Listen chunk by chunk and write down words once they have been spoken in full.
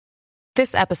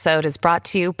This episode is brought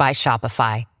to you by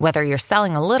Shopify. Whether you're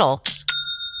selling a little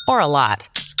or a lot,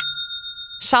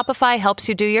 Shopify helps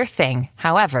you do your thing,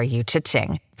 however you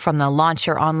cha-ching. From the launch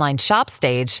your online shop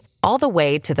stage, all the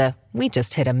way to the we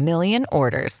just hit 1 million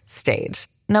orders stage.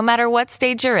 No matter what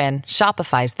stage you're in,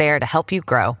 Shopify's there to help you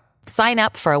grow. Sign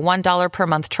up for a $1 per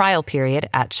month trial period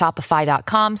at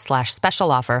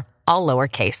shopify.com/special offer, all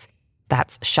lowercase.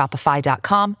 That's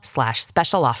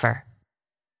shopify.com/special offer.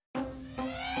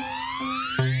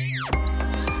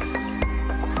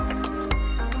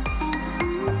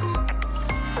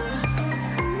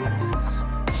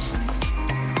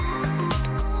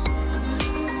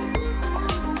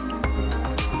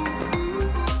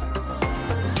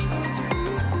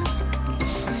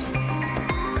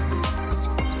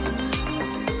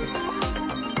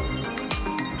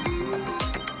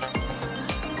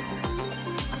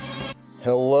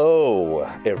 Hello,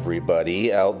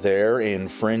 everybody out there in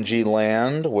Fringy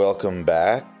Land. Welcome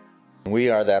back. We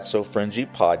are That's So Fringy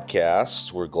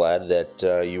podcast. We're glad that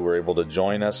you were able to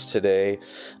join us today.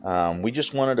 We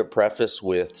just wanted to preface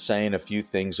with saying a few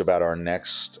things about our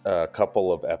next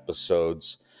couple of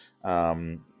episodes.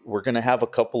 We're going to have a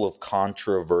couple of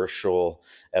controversial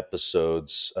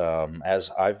episodes.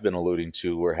 As I've been alluding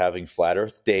to, we're having Flat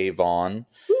Earth Dave on.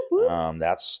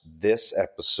 That's this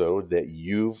episode that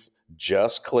you've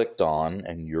just clicked on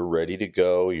and you're ready to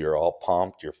go. You're all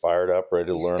pumped. You're fired up, ready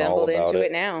to learn all about it. Stumbled into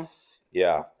it now.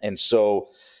 Yeah. And so,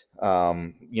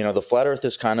 the flat earth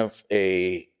is kind of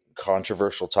a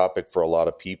controversial topic for a lot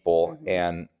of people. Mm-hmm.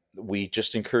 And we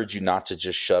just encourage you not to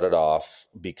just shut it off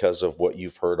because of what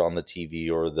you've heard on the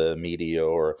TV or the media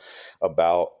or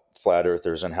about flat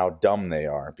earthers and how dumb they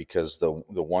are. Because the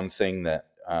one thing that,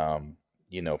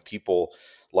 people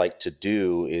like to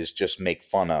do is just make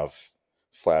fun of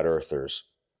flat earthers.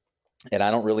 And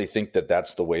I don't really think that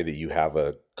that's the way that you have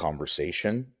a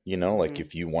conversation, like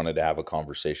if you wanted to have a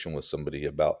conversation with somebody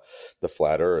about the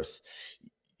flat earth,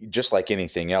 just like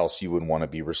anything else, you would want to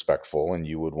be respectful and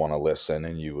you would want to listen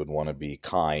and you would want to be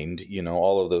kind,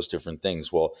 all of those different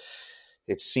things. Well,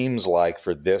 it seems like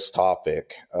for this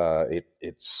topic,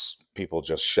 it's people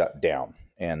just shut down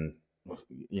and,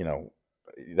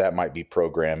 that might be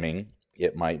programming.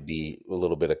 It might be a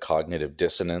little bit of cognitive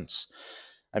dissonance.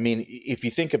 I mean, if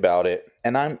you think about it,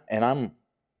 and I'm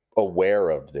aware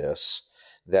of this,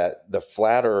 that the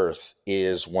flat earth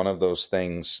is one of those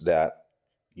things that,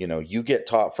 you get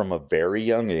taught from a very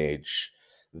young age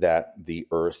that the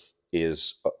earth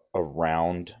is a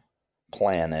round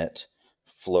planet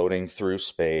floating through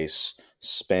space,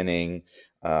 spinning.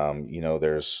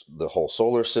 There's the whole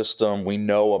solar system. We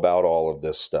know about all of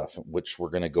this stuff, which we're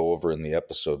going to go over in the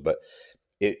episode. But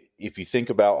if you think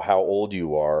about how old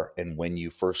you are and when you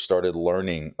first started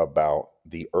learning about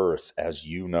the earth as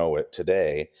you know it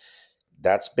today,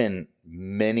 that's been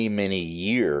many, many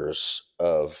years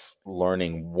of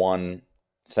learning one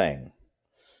thing,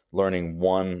 learning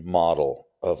one model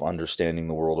of understanding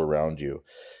the world around you.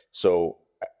 So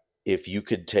if you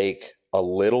could take a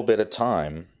little bit of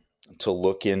time to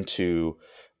look into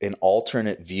an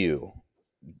alternate view,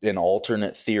 an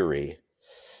alternate theory,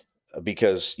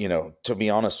 because, to be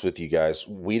honest with you guys,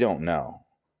 we don't know.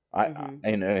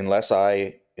 And unless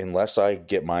I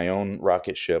get my own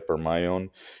rocket ship or my own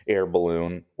air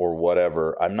balloon or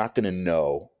whatever, I'm not going to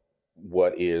know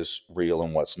what is real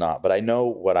and what's not. But I know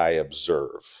what I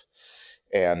observe.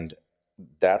 And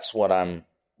that's what I'm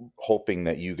hoping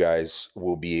that you guys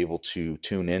will be able to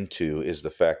tune into, is the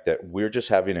fact that we're just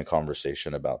having a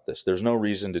conversation about this. There's no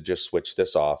reason to just switch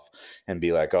this off and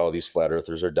be like, oh, these flat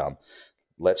earthers are dumb.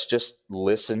 Let's just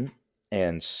listen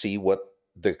and see what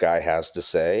the guy has to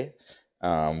say.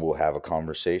 We'll have a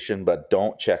conversation, but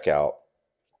don't check out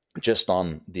just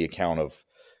on the account of,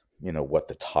 what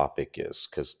the topic is,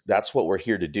 because that's what we're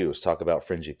here to do, is talk about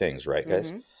fringy things, right, guys?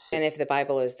 Mm-hmm. And if the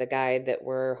Bible is the guide that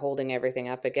we're holding everything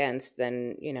up against,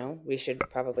 then, we should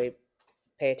probably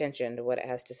pay attention to what it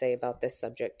has to say about this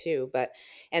subject too.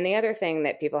 And the other thing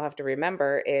that people have to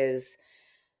remember is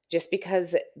just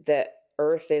because the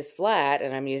earth is flat,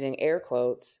 and I'm using air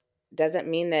quotes, doesn't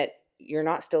mean that you're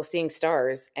not still seeing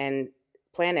stars and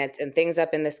planets and things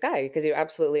up in the sky, because you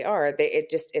absolutely are.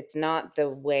 It's not the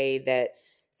way that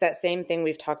it's that same thing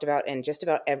we've talked about in just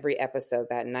about every episode,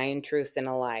 that 9 truths and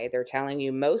a lie. They're telling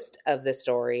you most of the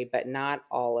story, but not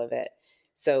all of it.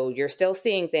 So you're still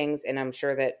seeing things, and I'm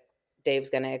sure that Dave's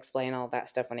going to explain all that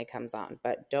stuff when he comes on,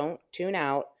 but don't tune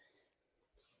out.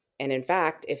 And in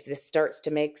fact, if this starts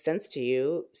to make sense to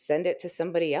you, send it to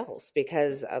somebody else,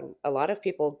 because a lot of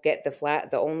people get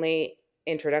the only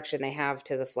introduction they have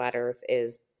to the flat earth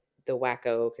is the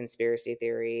wacko conspiracy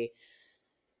theory,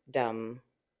 dumb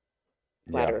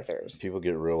flat earthers. People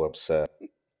get real upset.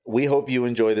 We hope you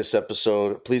enjoy this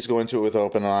episode. Please go into it with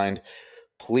open mind.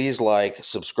 Please like,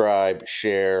 subscribe,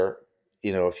 share.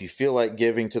 If you feel like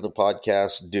giving to the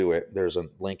podcast, do it. There's a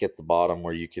link at the bottom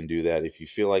where you can do that. If you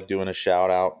feel like doing a shout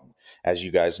out, as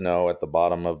you guys know, at the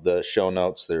bottom of the show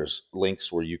notes, there's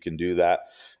links where you can do that.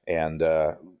 And,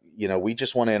 we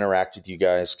just want to interact with you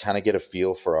guys, kind of get a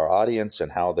feel for our audience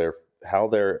and how they're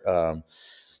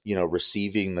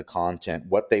receiving the content,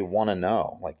 what they want to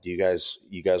know. Like, do you guys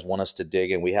want us to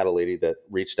dig in? We had a lady that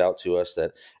reached out to us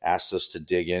that asked us to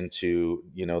dig into,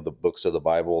 the books of the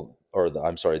Bible, or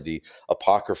the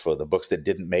Apocrypha, the books that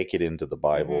didn't make it into the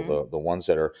Bible, the ones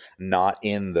that are not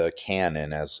in the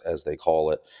canon, as they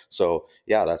call it. So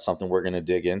yeah, that's something we're going to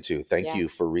dig into. Thank you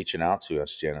for reaching out to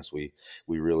us, Janice. We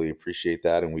really appreciate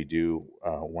that. And we do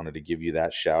wanted to give you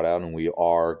that shout out, and we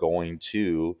are going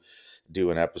to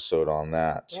do an episode on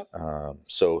that.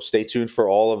 So stay tuned for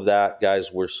all of that,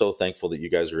 guys. We're so thankful that you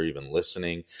guys are even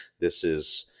listening. This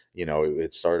is,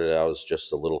 it started out as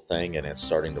just a little thing, and it's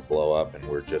starting to blow up, and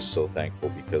we're just so thankful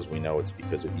because we know it's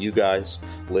because of you guys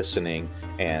listening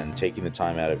and taking the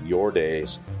time out of your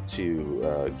days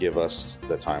to give us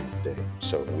the time of day.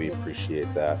 So we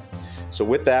appreciate that. So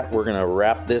with that, we're going to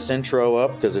wrap this intro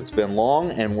up because it's been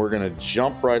long, and we're going to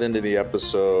jump right into the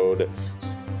episode.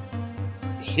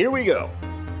 Here we go.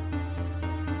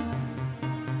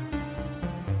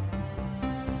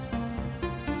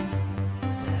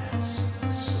 That's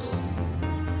so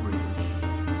freaky.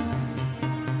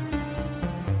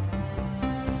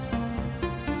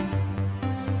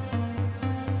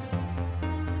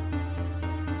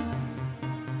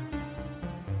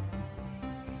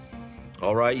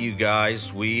 All right, you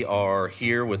guys, we are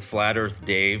here with Flat Earth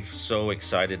Dave. So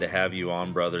excited to have you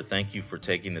on, brother. Thank you for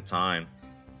taking the time.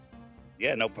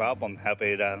 Yeah, no problem.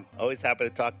 Always happy to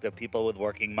talk to people with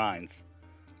working minds.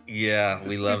 Yeah,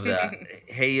 we love that.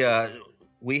 Hey,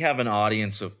 we have an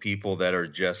audience of people that are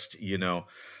just,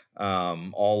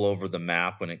 all over the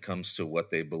map when it comes to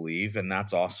what they believe. And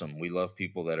that's awesome. We love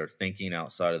people that are thinking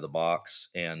outside of the box.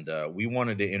 And we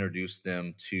wanted to introduce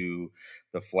them to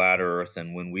the flat earth.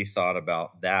 And when we thought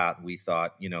about that, we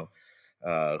thought,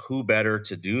 who better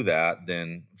to do that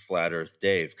than Flat Earth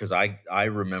Dave? Because I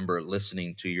remember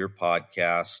listening to your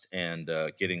podcast and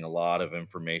getting a lot of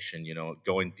information,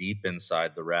 going deep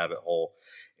inside the rabbit hole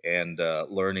and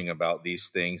learning about these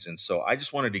things. And so I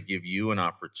just wanted to give you an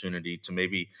opportunity to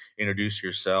maybe introduce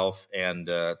yourself and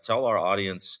tell our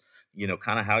audience,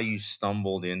 kind of how you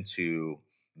stumbled into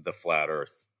the Flat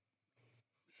Earth.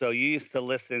 So you used to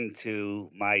listen to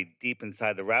my Deep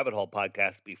Inside the Rabbit Hole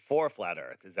podcast before Flat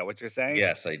Earth. Is that what you're saying?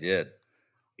 Yes, I did.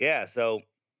 Yeah. So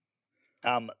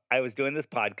I was doing this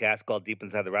podcast called Deep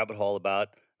Inside the Rabbit Hole about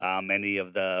many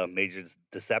of the major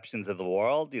deceptions of the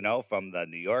world, from the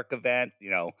New York event,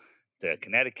 to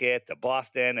Connecticut, to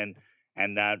Boston.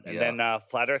 And then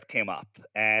Flat Earth came up.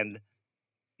 And,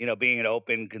 being an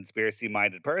open,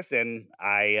 conspiracy-minded person,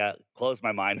 I closed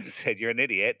my mind and said, "You're an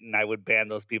idiot," and I would ban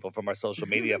those people from our social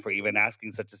media for even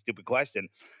asking such a stupid question.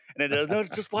 And then, "No,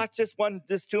 just watch this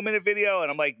 2-minute video," and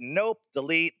I'm like, "Nope,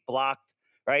 delete, blocked,"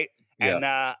 right? Yeah. And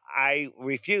I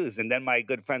refused. And then my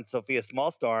good friend Sophia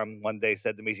Smallstorm one day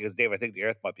said to me, she goes, "Dave, I think the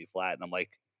Earth might be flat." And I'm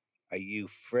like, "Are you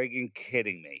friggin'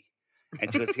 kidding me?"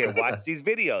 And she goes, "Here, watch these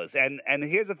videos." And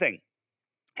here's the thing: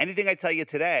 anything I tell you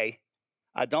today,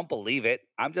 don't believe it.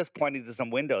 I'm just pointing to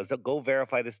some windows. Go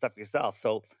verify this stuff yourself.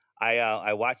 So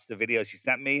I watched the video she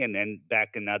sent me, and then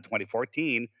back in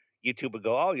 2014, YouTube would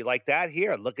go, "Oh, you like that?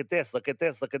 Here, look at this, look at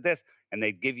this, look at this," and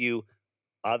they'd give you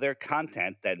other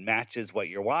content that matches what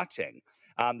you're watching,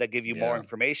 that give you more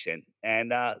information.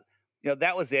 And that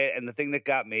was it. And the thing that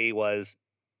got me was,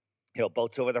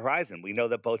 boats over the horizon. We know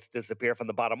that boats disappear from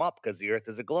the bottom up because the Earth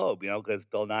is a globe. Because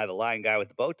Bill Nye, the lying guy with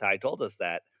the bow tie, told us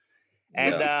that.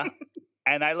 And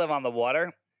and I live on the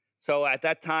water. So at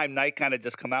that time, Nike kind of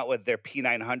just come out with their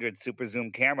P900 super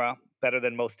zoom camera, better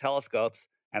than most telescopes.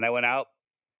 And I went out,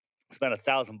 spent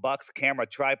 $1,000, camera,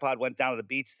 tripod, went down to the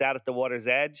beach, sat at the water's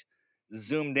edge,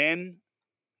 zoomed in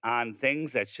on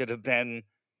things that should have been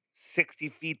 60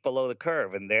 feet below the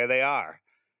curve. And there they are.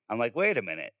 I'm like, wait a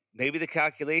minute, maybe the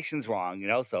calculation's wrong,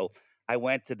 So I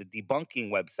went to the debunking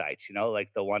websites,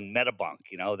 like the one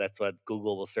Metabunk, that's what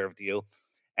Google will serve to you.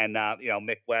 And,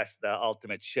 Mick West, the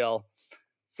ultimate shill,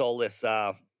 soulless,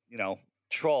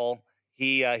 troll,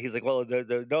 he's like, well,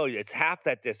 no, it's half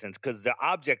that distance because the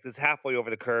object is halfway over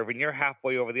the curve and you're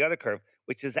halfway over the other curve,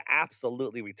 which is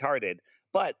absolutely retarded.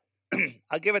 But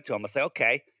I'll give it to him. I'll say,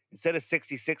 okay, instead of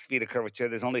 66 feet of curvature,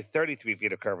 there's only 33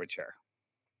 feet of curvature.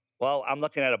 Well, I'm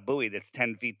looking at a buoy that's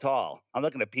 10 feet tall. I'm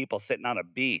looking at people sitting on a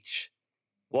beach,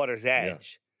 water's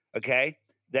edge. okay,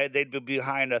 they'd be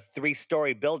behind a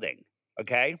 3-story building,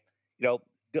 okay? You know,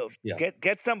 Yeah.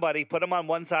 get somebody, put them on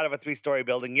one side of a 3-story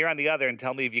building, you're on the other, and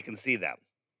tell me if you can see them.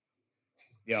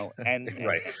 You know,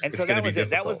 Right. and It's so going to that be was it.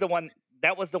 That was difficult. the one.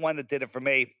 That was the one that did it for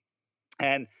me.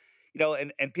 And you know,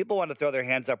 and people want to throw their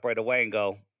hands up right away and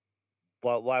go,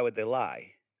 "Well, why would they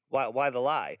lie? Why the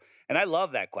lie?" And I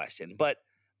love that question. But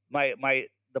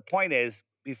the point is,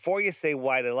 before you say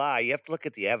why they lie, you have to look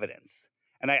at the evidence.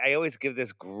 And I always give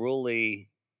this gruely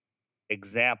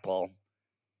example.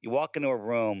 You walk into a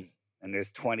room and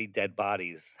there's 20 dead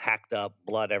bodies, hacked up,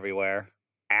 blood everywhere,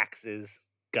 axes,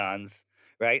 guns,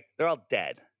 right? They're all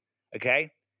dead.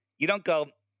 Okay? You don't go,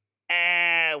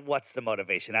 what's the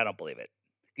motivation? I don't believe it.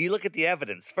 You look at the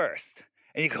evidence first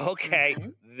and you go, okay,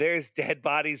 there's dead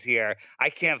bodies here. I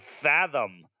can't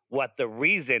fathom what the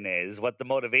reason is, what the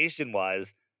motivation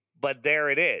was, but there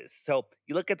it is. So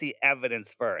you look at the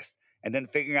evidence first and then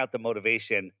figuring out the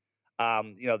motivation,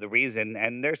 you know, the reason,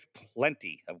 and there's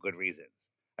plenty of good reasons.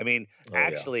 I mean, Oh, yeah.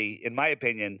 actually, in my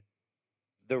opinion,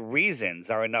 the reasons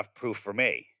are enough proof for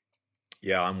me.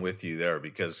 Yeah, I'm with you there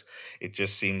because it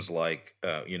just seems like,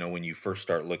 you know, when you first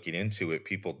start looking into it,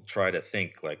 people try to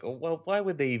think like, oh, well, why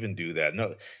would they even do that?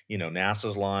 No, you know,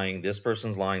 NASA's lying, this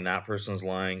person's lying, that person's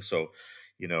lying. So,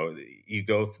 you know, you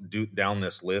go down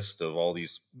this list of all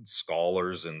these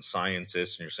scholars and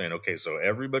scientists, and you're saying, okay, so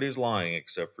everybody's lying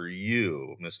except for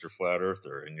you, Mr. Flat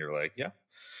Earther. And you're like, yeah,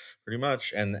 pretty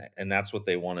much. And that's what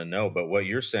they want to know. But what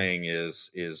you're saying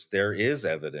is there is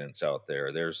evidence out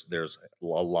there. There's a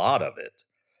lot of it.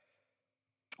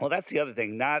 Well, that's the other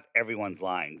thing. Not everyone's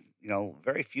lying. You know,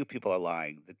 very few people are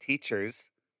lying. The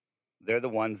teachers, they're the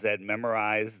ones that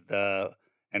memorize and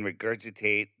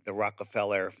regurgitate the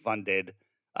Rockefeller funded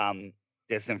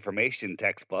disinformation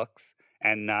textbooks.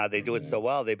 And they do it so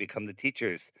well, they become the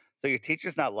teachers. So your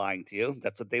teacher's not lying to you.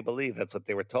 That's what they believe. That's what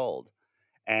they were told.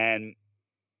 And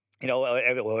you know,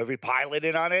 will every pilot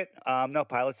in on it? No,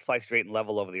 pilots fly straight and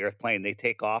level over the Earth plane. They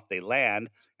take off, they land,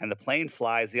 and the plane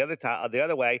flies the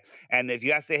other way. And if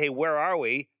you ask, say, "Hey, where are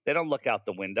we?" They don't look out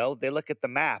the window. They look at the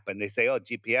map and they say, "Oh,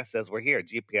 GPS says we're here."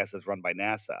 GPS is run by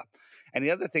NASA. And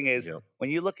the other thing is, when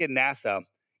you look at NASA,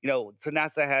 you know, so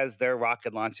NASA has their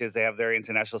rocket launches, they have their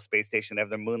International Space Station, they have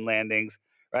their moon landings,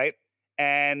 right?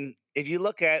 And if you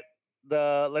look at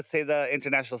let's say the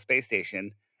International Space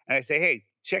Station, and I say, "Hey,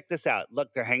 check this out.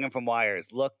 Look, they're hanging from wires.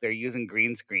 Look, they're using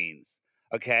green screens.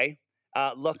 Okay.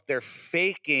 Look, they're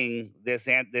faking this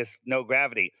no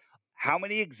gravity." How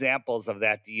many examples of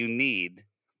that do you need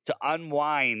to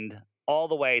unwind all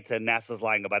the way to NASA's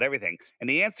lying about everything? And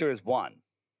the answer is one.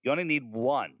 You only need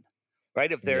one,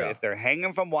 right? If they're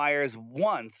hanging from wires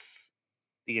once,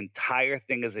 the entire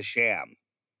thing is a sham.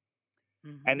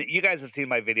 And you guys have seen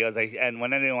my videos. And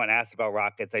when anyone asks about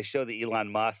rockets, I show the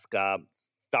Elon Musk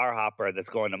Starhopper that's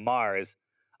going to Mars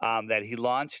that he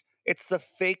launched. It's the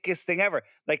fakest thing ever.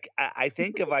 Like, I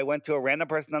think if I went to a random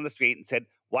person on the street and said,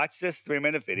 "Watch this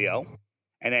 3-minute video,"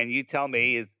 and then you tell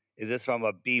me, is this from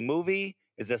a B movie?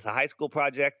 Is this a high school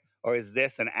project? Or is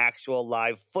this an actual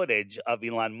live footage of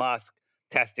Elon Musk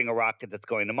testing a rocket that's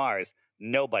going to Mars?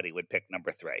 Nobody would pick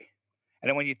number 3. And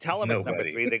then when you tell them it's number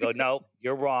 3, they go, "No,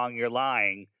 you're wrong. You're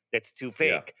lying. That's too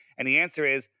fake." And the answer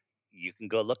is, you can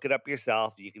go look it up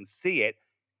yourself. You can see it.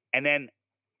 And then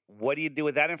what do you do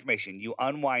with that information? You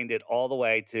unwind it all the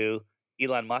way to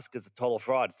Elon Musk is a total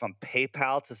fraud. From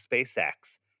PayPal to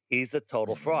SpaceX, he's a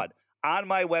total fraud. On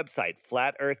my website,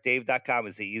 flatearthdave.com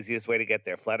is the easiest way to get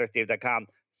there. Flatearthdave.com.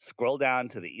 Scroll down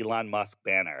to the Elon Musk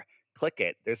banner. Click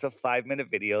it. There's a 5-minute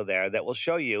video there that will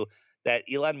show you that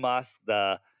Elon Musk,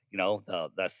 the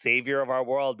savior of our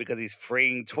world because he's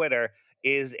freeing Twitter,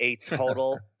 is a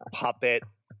total puppet,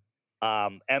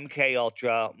 MK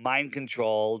Ultra, mind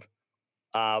controlled,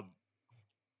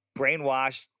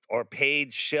 brainwashed or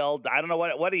paid, shilled. I don't know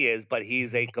what he is, but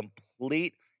he's a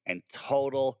complete and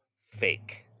total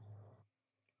fake.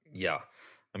 Yeah.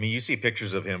 I mean, you see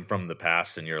pictures of him from the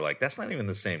past and you're like, that's not even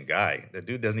the same guy. That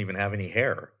dude doesn't even have any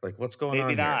hair. Like, what's going on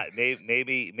Maybe not. here?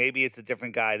 Maybe it's a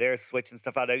different guy. They're switching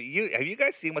stuff out. Have you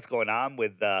guys seen what's going on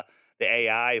with the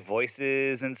AI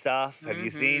voices and stuff? Have you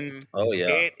seen? Oh, yeah.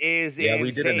 It is insane.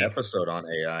 We did an episode on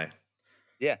AI.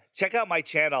 Yeah. Check out my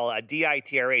channel,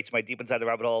 DITRH, my Deep Inside the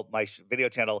Rabbit Hole, my video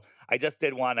channel. I just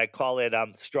did one. I call it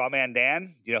Strawman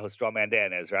Dan. You know who Strawman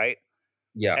Dan is, right?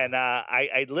 Yeah. And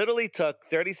I literally took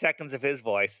 30 seconds of his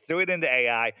voice, threw it into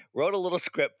AI, wrote a little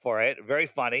script for it. Very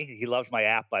funny. He loves my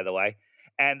app, by the way.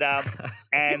 And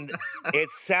it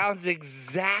sounds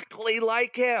exactly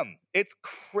like him. It's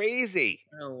crazy.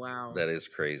 Oh wow. That is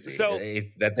crazy. So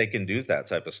That they can do that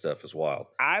type of stuff is wild.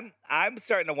 I'm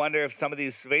starting to wonder if some of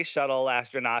these space shuttle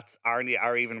astronauts are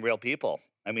even real people.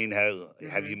 I mean,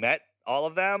 have you met all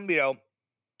of them? You know,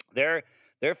 they're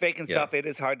faking Yeah. stuff. It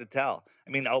is hard to tell. I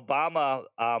mean, Obama,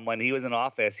 when he was in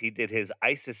office, he did his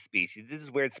ISIS speech. He did this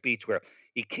weird speech where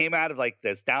he came out of like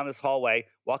this, down this hallway,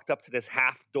 walked up to this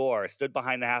half door, stood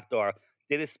behind the half door,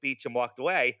 did his speech and walked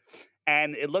away.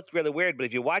 And it looked really weird. But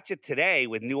if you watch it today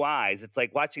with new eyes, it's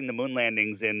like watching the moon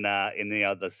landings in the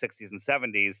 60s and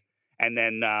 70s, and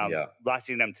then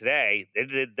watching them today.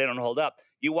 They don't hold up.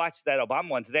 You watch that Obama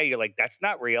one today, you're like, that's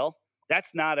not real.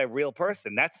 That's not a real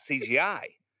person. That's CGI,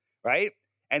 right?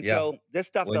 And so this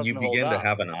stuff when doesn't you hold begin up. to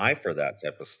have an eye for that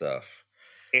type of stuff,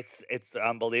 It's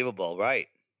unbelievable, right?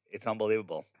 It's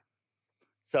unbelievable.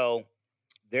 So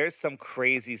there's some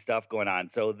crazy stuff going on.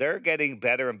 So they're getting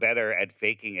better and better at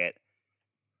faking it.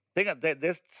 Think of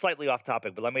this, slightly off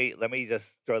topic, but let me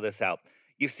just throw this out.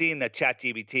 You've seen the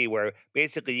ChatGPT where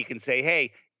basically you can say,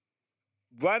 "Hey,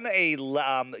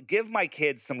 give my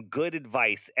kids some good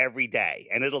advice every day,"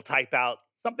 and it'll type out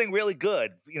something really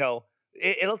good. You know,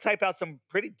 it'll type out some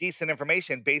pretty decent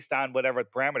information based on whatever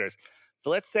parameters. So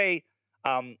let's say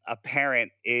a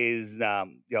parent is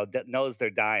knows they're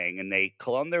dying and they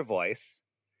clone their voice,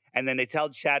 and then they tell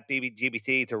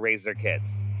ChatGPT to raise their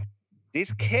kids.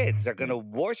 These kids are going to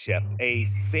worship a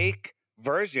fake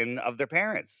version of their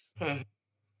parents.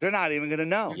 They're not even going to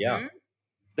know. Yeah.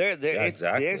 Exactly. There's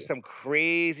Exactly. some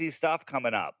crazy stuff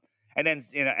coming up. And then,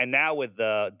 and now with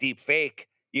the deep fake,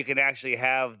 you can actually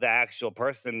have the actual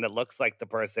person that looks like the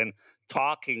person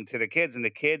talking to the kids, and the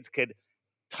kids could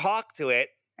talk to it,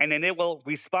 and then it will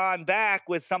respond back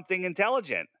with something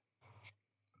intelligent.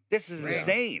 This is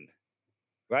insane,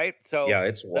 right? So Yeah,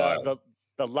 it's wild.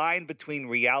 The line between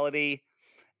reality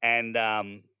and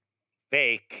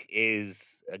fake is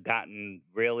gotten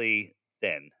really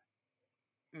thin.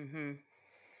 Mm-hmm.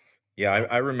 Yeah,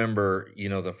 I remember,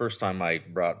 the first time I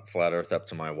brought Flat Earth up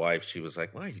to my wife, she was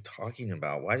like, "What are you talking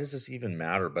about? Why does this even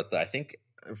matter?" But I think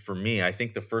for me, I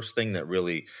think the first thing that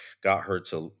really got her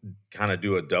to kind of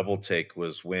do a double take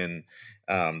was when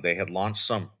they had launched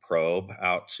some probe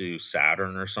out to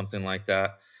Saturn or something like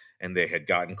that. And they had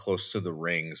gotten close to the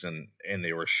rings, and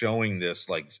they were showing this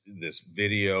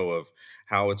video of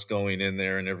how it's going in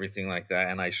there and everything like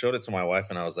that. And I showed it to my wife,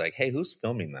 and I was like, "Hey, who's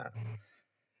filming that?"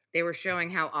 They were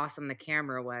showing how awesome the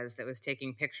camera was that was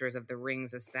taking pictures of the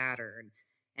rings of Saturn.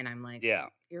 And I'm like, yeah,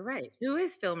 you're right. Who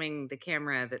is filming the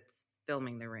camera that's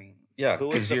filming the rings? Yeah, who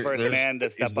was the first man to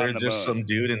step on the moon? Is there just some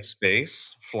dude in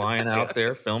space flying out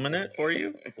there filming it for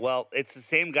you? Well, it's the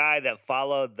same guy that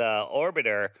followed the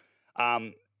orbiter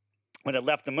when it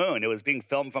left the moon. It was being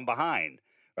filmed from behind,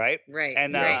 right? Right.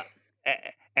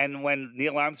 And when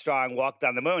Neil Armstrong walked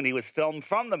on the moon, he was filmed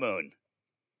from the moon.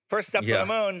 First step to the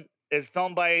moon is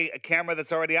filmed by a camera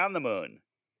that's already on the moon.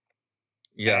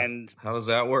 Yeah. And how does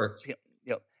that work?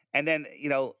 And then,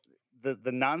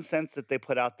 the nonsense that they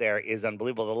put out there is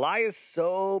unbelievable. The lie is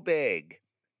so big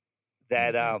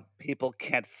that people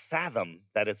can't fathom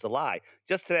that it's a lie.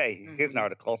 Just today, here's an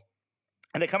article,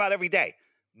 and they come out every day.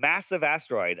 Massive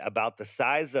asteroid about the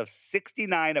size of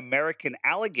 69 American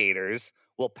alligators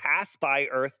will pass by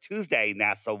Earth Tuesday,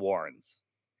 NASA warns.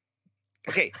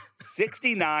 Okay,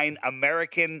 69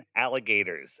 American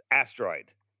alligators,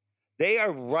 asteroid. They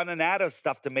are running out of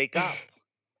stuff to make up.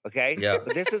 Okay? Yeah.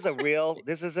 But this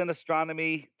is in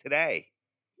astronomy today.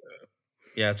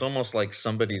 Yeah, it's almost like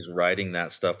somebody's writing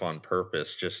that stuff on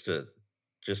purpose just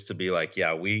to be like,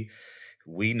 yeah, we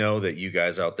know that you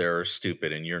guys out there are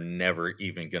stupid and you're never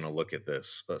even going to look at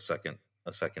this a second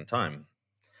time.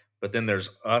 But then there's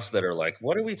us that are like,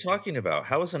 what are we talking about?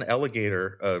 How is an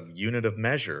alligator a unit of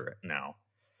measure now?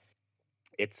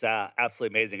 It's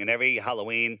absolutely amazing. And every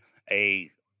Halloween,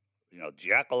 a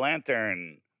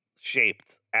jack-o'-lantern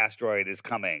shaped asteroid is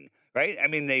coming, right? I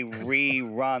mean, they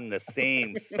rerun the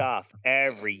same stuff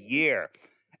every year.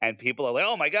 And people are like,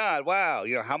 oh my God, wow.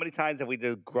 How many times have we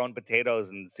grown potatoes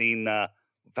and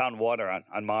found water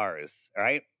on Mars,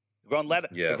 right? Grown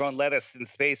lettuce in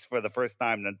space for the first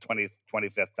time, the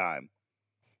 25th time.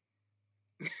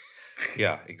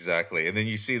 Yeah, exactly. And then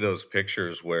you see those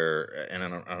pictures where, and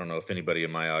I don't know if anybody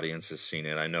in my audience has seen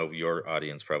it. I know your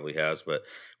audience probably has, but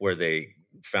where they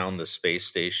found the space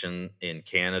station in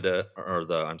Canada, or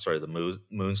the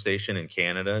moon station in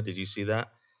Canada. Did you see that?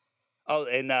 Oh,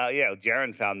 and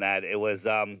Jaron found that. It was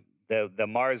the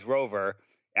Mars rover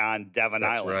on Devon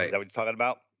Island. Right. Is that what you're talking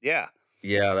about? Yeah.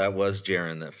 Yeah, that was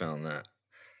Jaron that found that.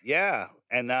 Yeah,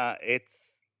 and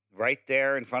right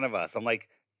there in front of us. I'm like,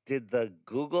 did the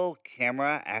Google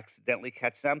camera accidentally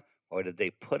catch them, or did they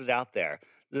put it out there?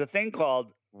 There's a thing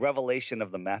called revelation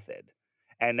of the method,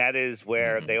 and that is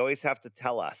where they Mhm. always have to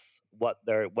tell us what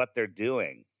they're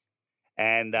doing,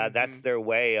 and that's Mm-hmm. their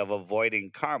way of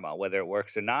avoiding karma. Whether it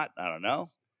works or not, I don't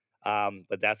know,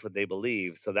 but that's what they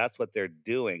believe. So that's what they're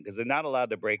doing because they're not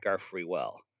allowed to break our free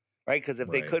will, right? Because if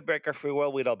they Right. could break our free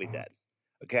will, we'd all be dead.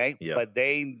 Okay, Yep. but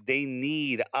they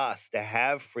need us to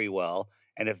have free will,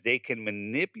 and if they can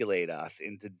manipulate us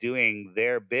into doing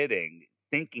their bidding,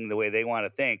 thinking the way they want to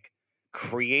think,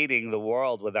 creating the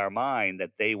world with our mind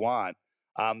that they want,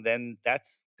 then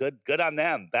that's good on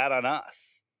them, bad on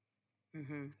us.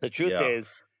 Mm-hmm. The truth Yeah.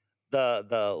 is,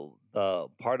 the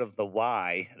part of the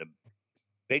why, the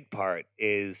big part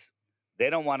is they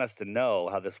don't want us to know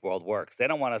how this world works. They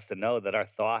don't want us to know that our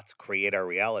thoughts create our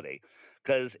reality.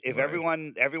 Because if Right.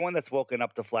 everyone that's woken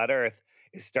up to flat Earth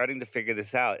is starting to figure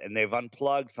this out, and they've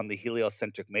unplugged from the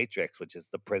heliocentric matrix, which is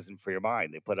the prison for your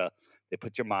mind. They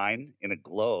put your mind in a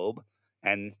globe,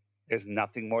 and there's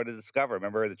nothing more to discover.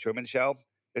 Remember the Truman Show?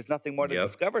 There's nothing more to Yep.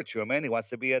 discover. Truman, he wants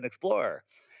to be an explorer,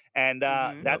 and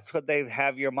Mm-hmm. Yep. that's what they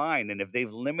have your mind. And if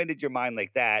they've limited your mind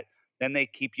like that, then they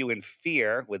keep you in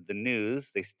fear with the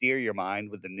news. They steer your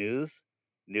mind with the news.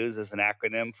 News is an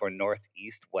acronym for North,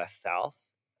 East, West, South,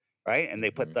 right? And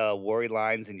they put Mhm. the worry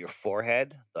lines in your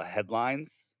forehead, the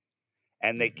headlines,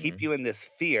 and they keep Mhm. you in this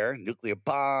fear: nuclear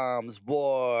bombs,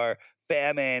 war,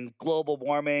 famine, global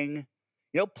warming.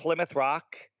 Plymouth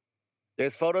Rock.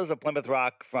 There's photos of Plymouth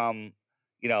Rock from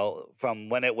from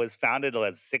when it was founded,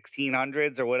 like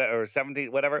 1600s or whatever, or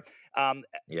 17, whatever. Um,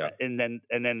 Yeah. and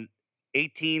then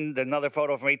 18, another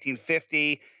photo from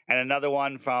 1850, and another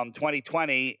one from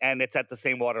 2020, and it's at the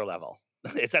same water level.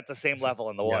 It's at the same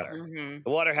level in the Yeah. water. Mm-hmm. The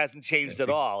water hasn't changed And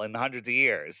at all in hundreds of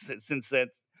years since that.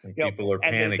 and You know, people are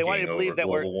and they want you panicking to over believe that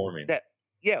global warming.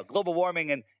 global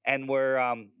warming, and we're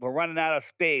running out of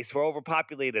space. We're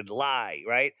overpopulated. Lie,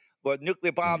 right? Where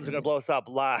nuclear bombs are going to Mhm. blow us up.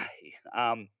 Lie.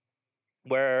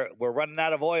 We're running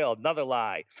out of oil. Another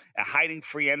lie. Hiding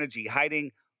free energy.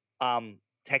 Hiding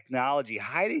technology.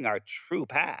 Hiding our true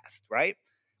past. Right?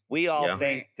 We all Yeah.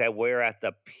 think Right. that we're at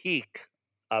the peak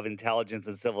of intelligence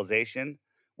and civilization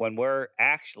when we're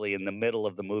actually in the middle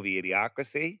of the movie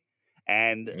Idiocracy.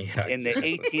 And Yeah, in the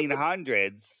exactly.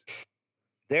 1800s,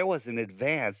 there was an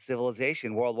advanced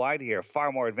civilization worldwide here,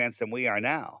 far more advanced than we are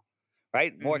now,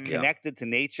 right? More Mm-hmm. Yeah. connected to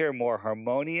nature, more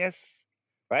harmonious,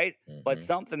 right? But Mhm.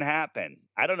 something happened.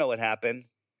 I don't know what happened,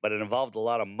 but it involved a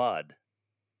lot of mud.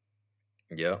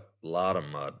 Yep. A lot of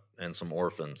mud and some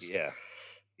orphans. Yeah.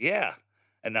 Yeah.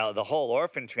 And now the whole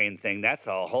orphan train thing, that's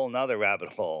a whole nother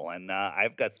rabbit hole. And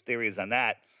I've got theories on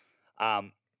that.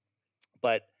 Um,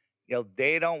 but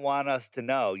they don't want us to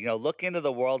know. Look into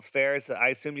the World's Fairs. I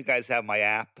assume you guys have my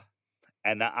app.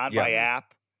 And on my Yeah. Mm-hmm.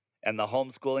 app and the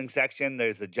homeschooling section,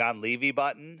 there's a John Levy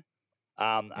button.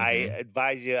 I Mhm.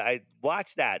 advise you, I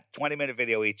watch that 20-minute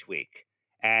video each week,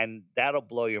 and that'll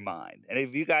blow your mind. And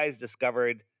if you guys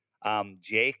discovered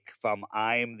Jake from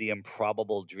I'm the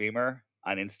Improbable Dreamer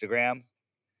on Instagram,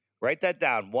 write that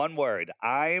down. One word: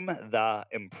 I'm the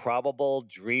Improbable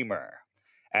Dreamer.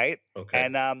 Right? Okay.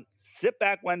 And sit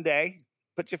back one day,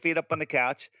 put your feet up on the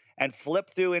couch, and flip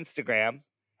through Instagram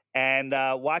and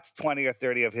watch 20 or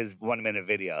 30 of his 1-minute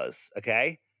videos.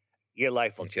 Okay. Your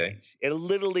life will Okay. change. It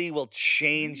literally will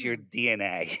change your Mm.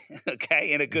 DNA,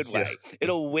 okay, in a good Yeah. way.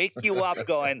 It'll wake you up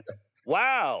going,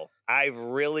 wow, I've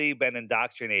really been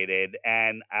indoctrinated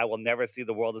and I will never see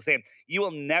the world the same. You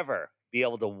will never be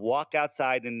able to walk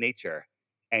outside in nature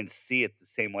and see it the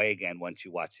same way again once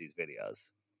you watch these videos.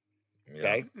 Yeah.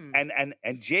 Okay. Mm.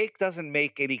 And Jake doesn't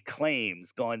make any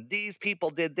claims going, these people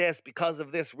did this because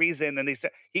of this reason. And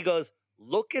he goes,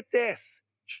 look at this.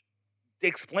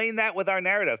 Explain that with our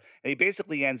narrative. And he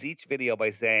basically ends each video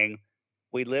by saying,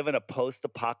 we live in a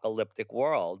post-apocalyptic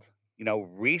world.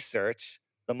 Research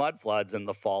the mud floods and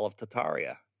the fall of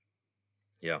Tartaria.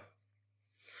 Yeah.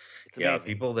 It's Yeah, amazing.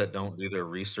 people that don't do their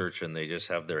research and they just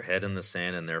have their head in the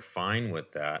sand and they're fine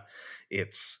with that.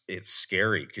 It's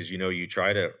scary because you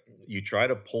try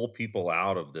to pull people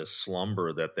out of this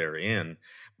slumber that they're in,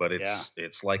 but Yeah.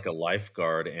 it's like a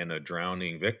lifeguard and a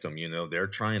drowning victim. They're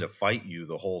trying to fight you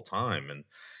the whole time, and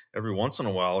every once in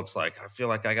a while, it's like I feel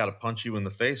like I got to punch you in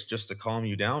the face just to calm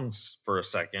you down for a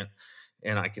second,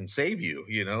 and I can save you.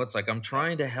 It's like I'm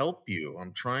trying to help you.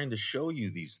 I'm trying to show you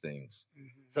these things.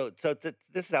 Mm-hmm. So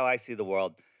this is how I see the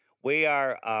world. We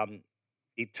are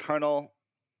eternal,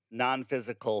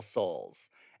 non-physical souls,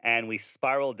 and we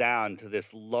spiral down to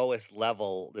this lowest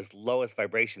level, this lowest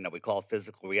vibration that we call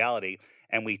physical reality.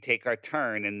 and we take our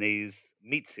turn in these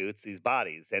meat suits, these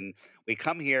bodies. And we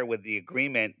come here with the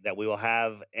agreement that we will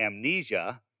have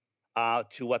amnesia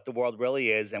to what the world really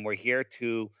is. And we're here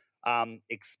to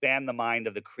expand the mind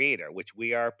of the creator, which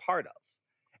we are part of.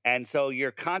 And so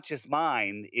your conscious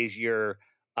mind is your,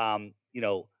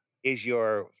 is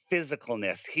your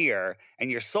physicalness here, and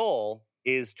your soul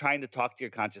is trying to talk to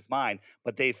your conscious mind,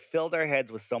 but they've filled our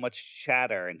heads with so much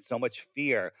chatter and so much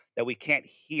fear that we can't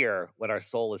hear what our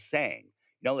soul is saying.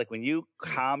 Like when you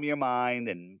calm your mind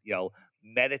and,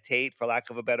 meditate, for lack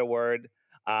of a better word,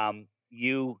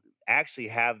 you actually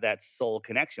have that soul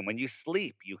connection. When you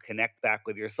sleep, you connect back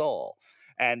with your soul.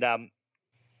 And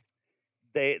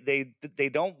they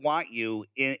don't want you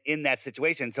in that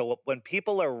situation. So when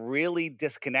people are really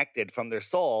disconnected from their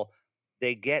soul,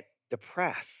 they get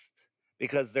depressed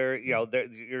because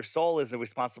your soul is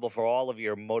responsible for all of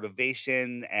your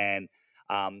motivation and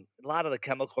a lot of the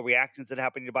chemical reactions that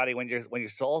happen in your body when your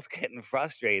soul's getting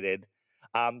frustrated.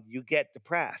 You get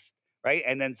depressed, right?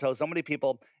 And then so many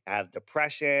people have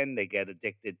depression, they get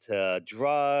addicted to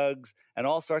drugs and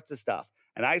all sorts of stuff.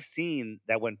 And I've seen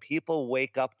that when people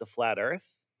wake up to flat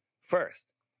Earth, first,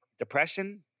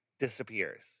 depression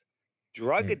disappears,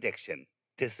 drug addiction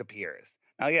disappears.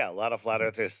 Now, yeah, a lot of flat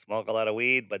earthers smoke a lot of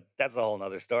weed, but that's a whole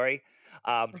nother story.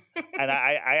 And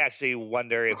I actually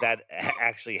wonder if that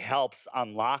actually helps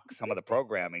unlock some of the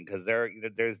programming, because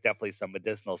there's definitely some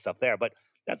medicinal stuff there, but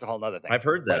that's a whole nother thing. I've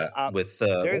heard that with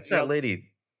what's that lady,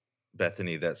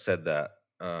 Bethany, that said that?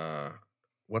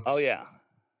 Oh yeah,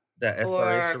 that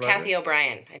SRA or survivor? Kathy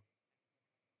O'Brien.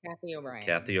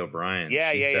 Kathy O'Brien.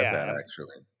 Yeah, she yeah, said yeah. that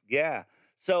actually. Yeah.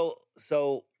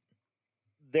 So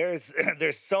there's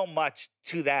so much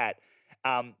to that,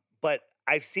 but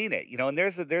I've seen it, and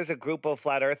there's a group of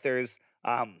flat earthers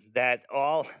that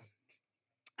all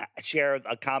share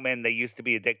a common. They used to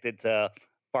be addicted to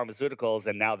pharmaceuticals,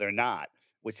 and now they're not,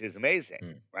 which is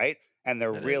amazing, right? And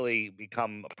they're really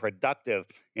become a productive,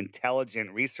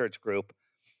 intelligent research group.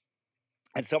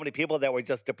 And so many people that were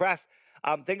just depressed.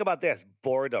 Think about this: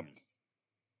 boredom.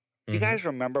 Do you guys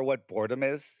remember what boredom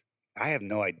is? I have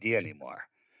no idea anymore.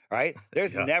 Right?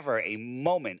 There's never a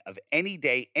moment of any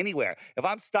day anywhere. If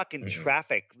I'm stuck in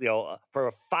traffic,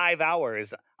 for 5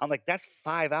 hours, I'm like, that's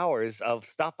 5 hours of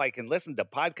stuff I can listen to,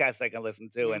 podcasts I can listen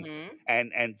to,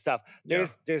 and stuff.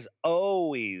 There's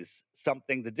always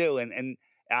something to do, and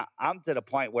I'm to the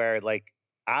point where the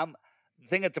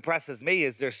thing that depresses me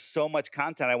is there's so much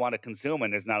content I want to consume,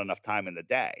 and there's not enough time in the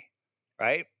day,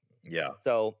 right? Yeah.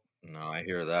 So. No, I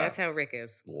hear that. That's how Rick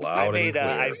is. Loud and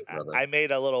clear, I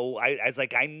made a little. I was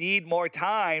like, I need more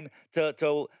time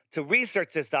to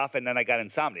research this stuff, and then I got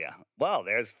insomnia. Well,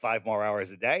 there's 5 more hours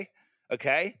a day.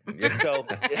 Okay, so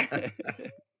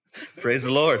praise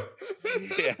the Lord.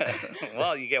 Yeah.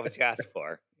 Well, you get what you ask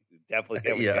for. You definitely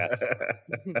get what you ask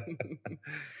for.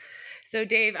 So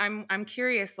Dave, I'm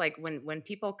curious, like when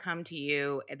people come to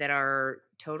you that are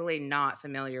totally not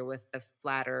familiar with the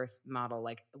flat earth model,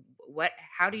 like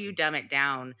how do you dumb it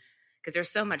down? Because there's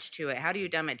so much to it. How do you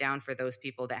dumb it down for those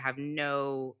people that have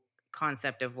no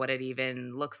concept of what it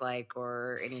even looks like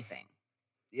or anything?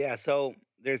 Yeah, so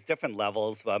there's different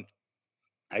levels, but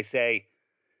I say,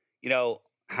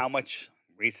 how much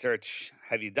research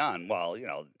have you done? Well,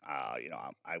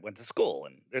 I went to school,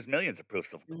 and there's millions of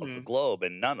proofs of the globe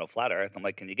and none of flat Earth. I'm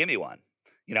like, can you give me one?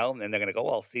 And they're going to go,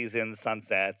 well, seasons,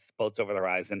 sunsets, boats over the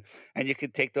horizon, and you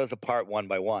could take those apart one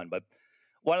by one. But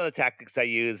one of the tactics I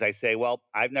use, I say, well,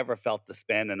 I've never felt the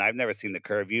spin, and I've never seen the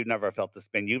curve. You've never felt the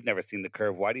spin. You've never seen the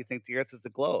curve. Why do you think the Earth is a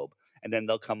globe? And then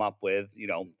they'll come up with,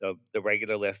 the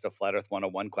regular list of Flat Earth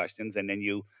 101 questions, and then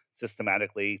you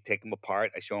systematically take them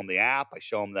apart. I show them the app. I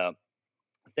show them the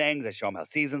things. I show them how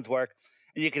seasons work.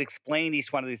 And you can explain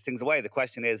each one of these things away. The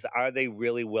question is, are they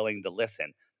really willing to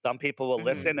listen? Some people will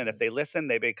listen, and if they listen,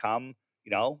 they become,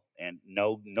 and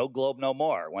no globe no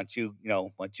more. Once you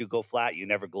go flat, you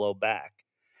never globe back.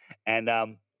 And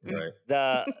right.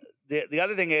 the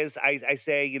other thing is, I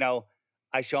say,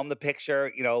 I show them the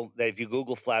picture, that if you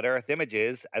Google flat Earth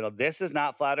images, I go, this is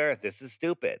not flat Earth. This is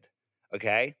stupid.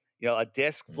 Okay. A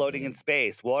disc floating in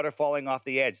space, water falling off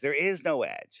the edge. There is no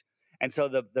edge. And so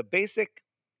the basic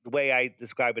way I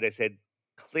describe it, I said,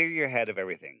 clear your head of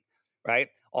everything, right?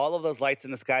 All of those lights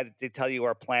in the sky that they tell you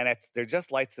are planets, they're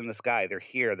just lights in the sky. They're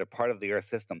here. They're part of the Earth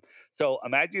system. So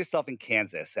imagine yourself in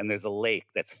Kansas, and there's a lake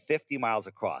that's 50 miles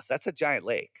across. That's a giant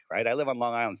lake, right? I live on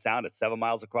Long Island Sound. It's 7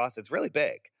 miles across. It's really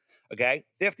big, okay?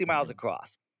 50 miles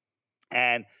across.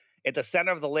 And at the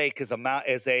center of the lake is an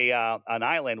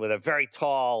island with a very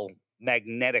tall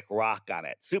magnetic rock on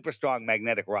it, super strong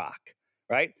magnetic rock,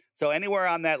 right? So anywhere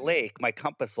on that lake, my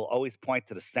compass will always point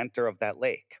to the center of that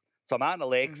lake. So I'm out in the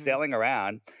lake sailing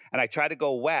around, and I try to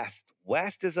go west.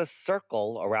 West is a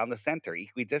circle around the center,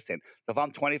 equidistant. So if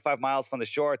I'm 25 miles from the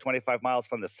shore, 25 miles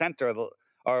from the center,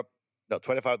 or no,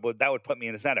 25, that would put me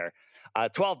in the center.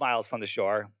 12 miles from the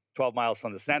shore, 12 miles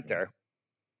from the center,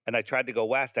 and I tried to go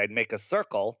west, I'd make a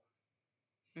circle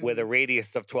with a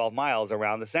radius of 12 miles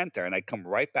around the center, and I'd come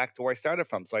right back to where I started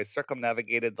from. So I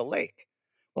circumnavigated the lake.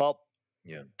 Well,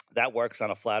 that works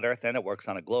on a flat Earth and it works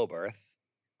on a globe Earth,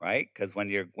 right? Because when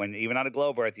even on a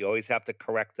globe Earth, you always have to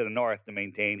correct to the north to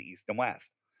maintain east and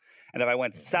west. And if I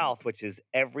went south, which is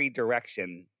every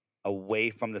direction away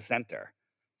from the center.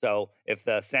 So if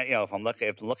if I'm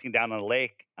looking down on the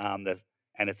lake,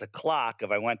 and it's a clock,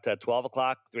 if I went to 12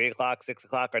 o'clock, 3 o'clock, 6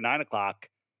 o'clock, or 9 o'clock,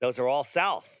 those are all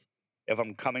south if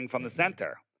I'm coming from the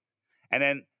center. And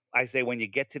then I say, when you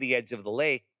get to the edge of the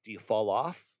lake, do you fall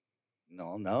off?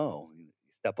 No. You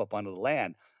step up onto the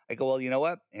land. I go, well, you know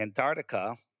what?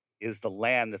 Antarctica is the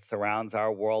land that surrounds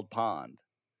our world pond,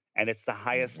 and it's the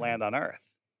highest land on Earth.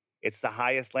 It's the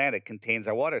highest land. It contains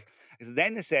our waters. So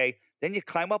then you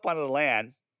climb up onto the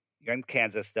land. You're in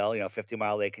Kansas still,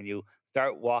 50-mile lake, and you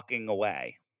start walking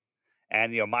away.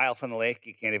 And a mile from the lake,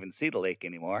 you can't even see the lake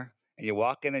anymore. And you're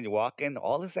walking,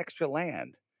 all this extra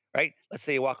land, right? Let's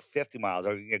say you walk 50 miles,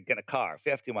 or you get in a car,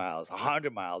 50 miles,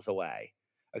 100 miles away,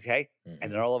 okay?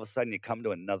 And then all of a sudden you come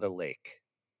to another lake.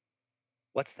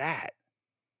 What's that,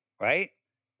 right?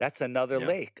 That's another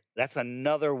lake. That's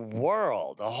another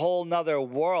world, a whole nother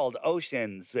world,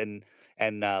 oceans and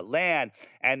land.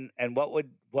 And what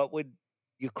would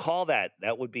you call that?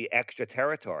 That would be extra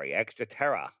territory, extra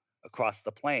terra across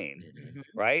the plane,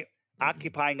 right?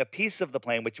 Occupying a piece of the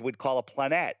plane, which you would call a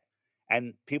planet.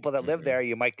 And people that live there,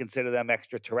 you might consider them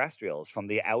extraterrestrials from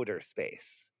the outer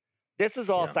space. This is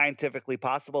all scientifically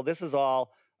possible. This is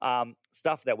all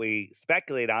stuff that we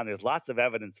speculate on. There's lots of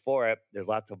evidence for it. There's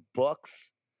lots of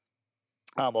books,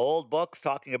 old books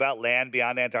talking about land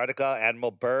beyond Antarctica. Admiral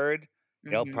Byrd,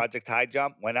 Project High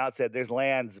Jump, went out and said there's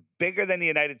lands bigger than the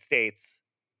United States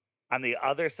on the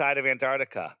other side of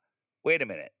Antarctica. Wait a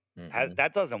minute.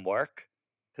 That doesn't work.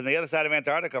 Because the other side of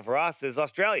Antarctica for us is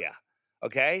Australia.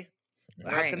 Okay?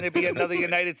 Right. How can there be another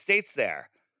United States there?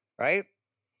 Right?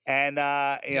 And,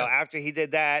 after he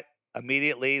did that,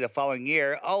 immediately the following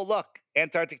year, oh, look,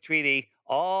 Antarctic Treaty,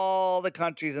 all the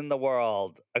countries in the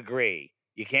world agree.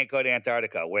 You can't go to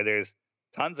Antarctica, where there's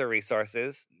tons of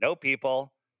resources, no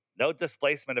people, no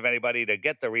displacement of anybody to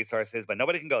get the resources, but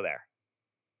nobody can go there.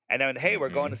 And then, hey, we're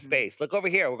going to space. Look over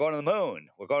here. We're going to the moon.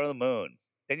 We're going to the moon.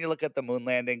 Then you look at the moon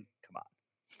landing. Come on.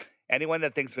 Anyone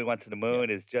that thinks we went to the moon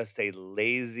is just a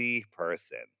lazy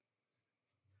person.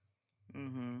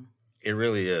 It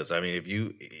really is. I mean,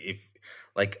 if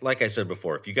like I said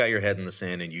before, if you got your head in the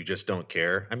sand and you just don't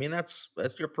care, I mean, that's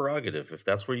your prerogative. If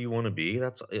that's where you want to be,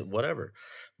 that's whatever.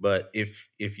 But if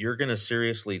you're going to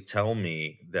seriously tell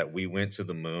me that we went to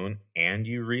the moon and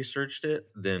you researched it,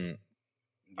 then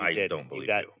I don't believe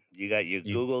you. You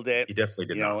Googled it. You definitely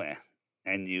did not.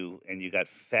 And you got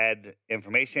fed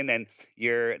information, and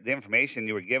the information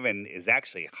you were given is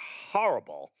actually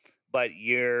horrible. But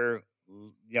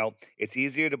it's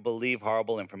easier to believe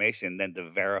horrible information than to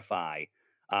verify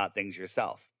things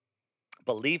yourself.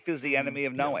 Belief is the enemy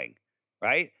of knowing,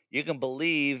 right? You can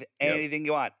believe anything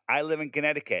you want. I live in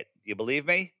Connecticut. Do you believe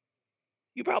me?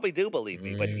 You probably do believe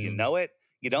me, but do you know it?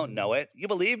 You don't know it. You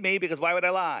believe me because why would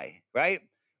I lie, right?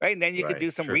 Right, and then you could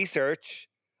do some research.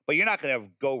 But you're not going to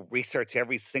go research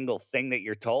every single thing that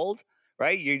you're told,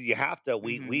 right? You have to.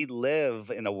 We live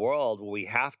in a world where we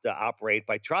have to operate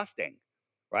by trusting,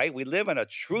 right? We live in a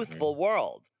truthful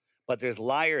world, but there's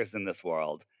liars in this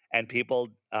world, and people,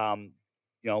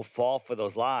 fall for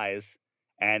those lies,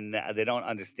 and they don't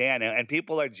understand. And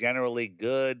people are generally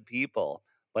good people,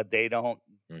 but they don't.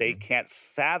 They can't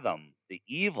fathom the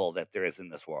evil that there is in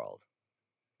this world.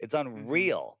 It's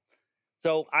unreal.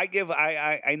 So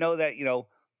I know that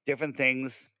different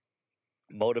things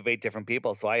motivate different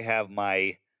people. So I have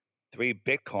my 3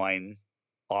 Bitcoin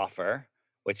offer,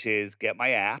 which is get my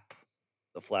app,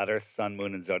 the Flat Earth, Sun,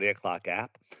 Moon, and Zodiac Clock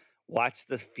app. Watch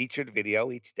the featured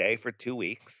video each day for 2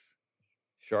 weeks.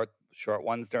 Short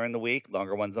ones during the week,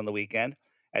 longer ones on the weekend.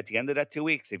 At the end of that 2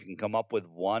 weeks, if you can come up with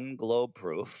 1 globe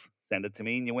proof, send it to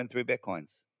me and you win 3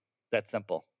 Bitcoins. That's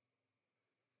simple.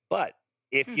 But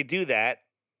if you do that,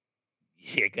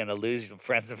 you're going to lose your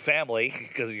friends and family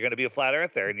because you're going to be a flat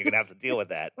earther and you're going to have to deal with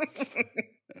that.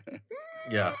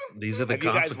 Yeah, these are the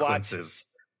consequences.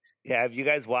 Have you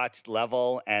guys watched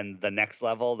Level and The Next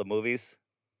Level, the movies?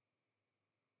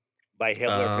 By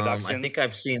Hitler Productions? I think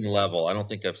I've seen Level. I don't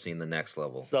think I've seen The Next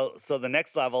Level. So The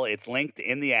Next Level, it's linked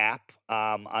in the app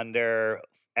under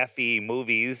FE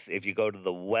Movies. If you go to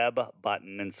the web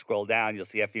button and scroll down, you'll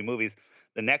see FE Movies.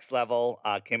 The next level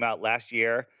came out last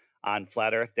year on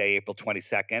Flat Earth Day, April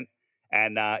 22nd.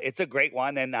 And it's a great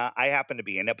one. And I happen to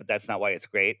be in it, but that's not why it's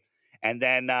great. And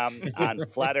then on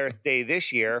Flat Earth Day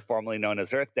this year, formerly known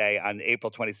as Earth Day, on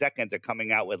April 22nd, they're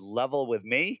coming out with Level With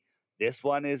Me. This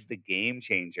one is the game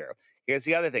changer. Here's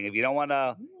the other thing. If you don't want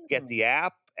to get the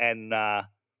app and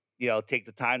take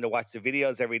the time to watch the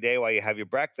videos every day while you have your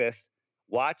breakfast,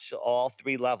 watch all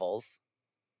 3 levels,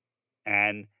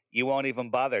 and you won't even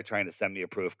bother trying to send me a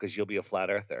proof because you'll be a flat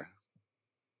earther.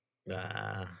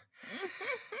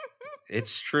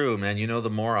 It's true, man. The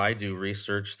more I do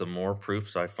research, the more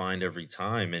proofs I find every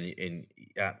time, and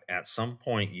at some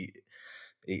point,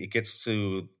 it gets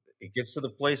to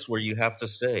the place where you have to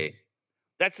say,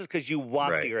 That's just because you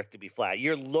want right? the earth to be flat.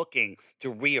 You're looking to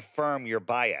reaffirm your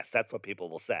bias. That's what people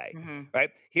will say, Mm-hmm.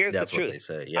 right? Here's That's the what truth. they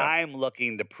say. Yeah. I'm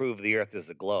looking to prove the earth is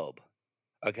a globe.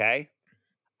 Okay?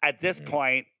 At this Mhm.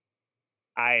 point,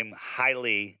 I'm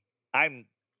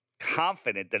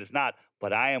confident that it's not,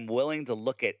 but I am willing to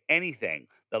look at anything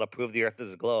that'll prove the earth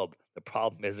is a globe. The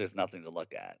problem is there's nothing to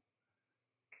look at.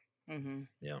 Mm-hmm.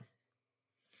 Yeah.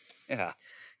 Yeah.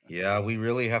 Yeah, we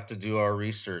really have to do our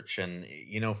research, and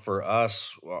for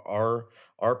us, our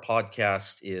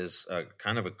podcast is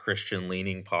kind of a Christian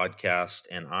leaning podcast,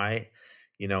 and I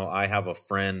have a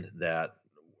friend that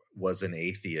was an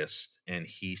atheist, and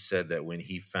he said that when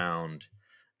he found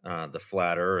the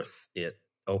flat Earth, it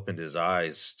opened his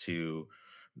eyes to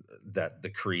that the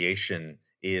creation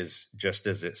is just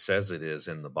as it says it is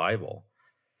in the Bible.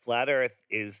 Flat Earth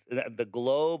is the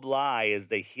globe lie is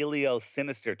the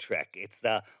heliosinister trick. It's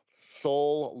the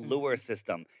soul lure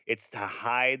system. It's to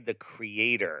hide the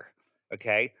creator.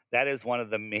 Okay, that is one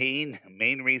of the main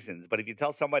reasons. But if you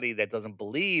tell somebody that doesn't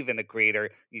believe in the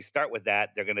creator, you start with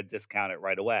that, they're going to discount it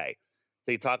right away.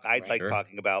 So I Right. like Sure.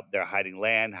 talking about they're hiding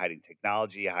land, hiding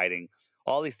technology, hiding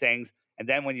all these things. And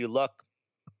then when you look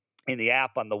in the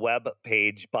app on the web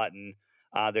page button,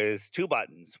 there's 2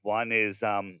 buttons. One is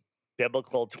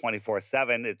Biblical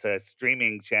 24/7. It's a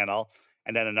streaming channel,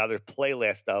 and then another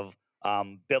playlist of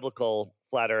biblical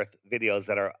flat Earth videos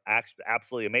that are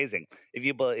absolutely amazing.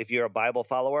 If you're a Bible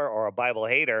follower or a Bible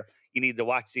hater, you need to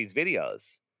watch these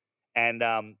videos, and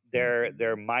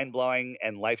they're mind blowing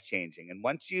and life changing. And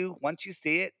once you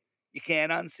see it, you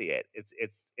can't unsee it.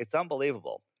 It's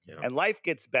unbelievable. Yeah. And life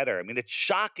gets better. I mean, it's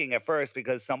shocking at first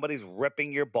because somebody's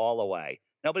ripping your ball away.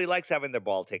 Nobody likes having their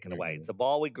ball taken away. It's a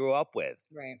ball we grew up with,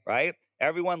 Right. right?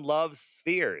 Everyone loves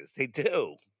spheres. They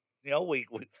do.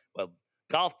 Well,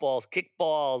 golf balls, kick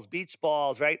balls, beach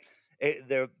balls, right?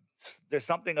 There's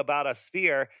something about a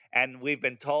sphere, and we've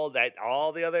been told that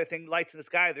all the other lights in the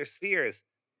sky, they're spheres.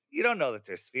 You don't know that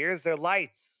they're spheres. They're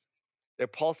lights. They're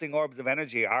pulsing orbs of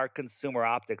energy. Our consumer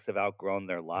optics have outgrown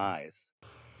their lies.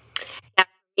 For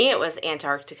me, it was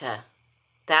Antarctica.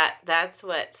 That's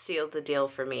what sealed the deal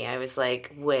for me. I was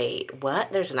like, wait,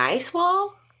 what? There's an ice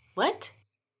wall? What?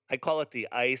 I call it the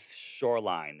ice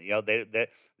shoreline.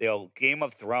 Game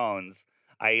of Thrones.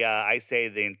 I say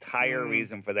the entire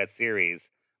reason for that series,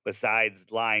 besides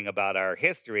lying about our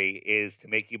history, is to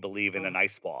make you believe in an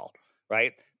ice ball,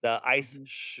 right? The ice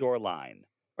shoreline,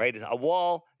 right? A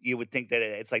wall. You would think that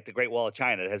it's like the Great Wall of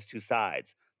China. It has 2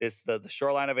 sides. The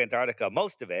shoreline of Antarctica.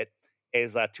 Most of it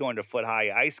is a 200-foot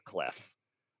high ice cliff.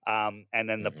 And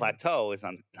then the plateau is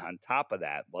on top of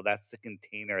that. Well, that's the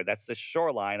container. That's the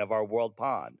shoreline of our world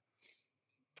pond.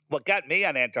 What got me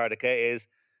on Antarctica is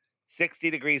 60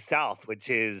 degrees south, which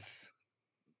is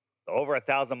over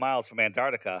 1,000 miles from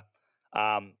Antarctica.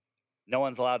 No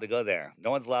one's allowed to go there.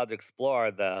 No one's allowed to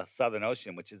explore the Southern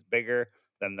Ocean, which is bigger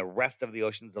than the rest of the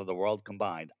oceans of the world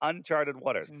combined. Uncharted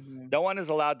waters. No one is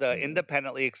allowed to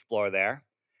independently explore there.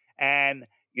 And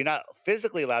you're not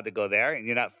physically allowed to go there, and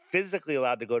you're not physically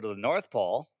allowed to go to the North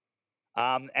Pole.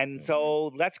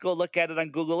 So let's go look at it on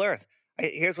Google Earth.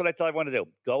 Here's what I tell everyone to do.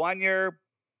 Go on your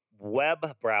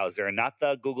web browser, not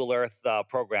the Google Earth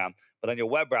program, but on your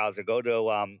web browser, go to,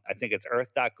 I think it's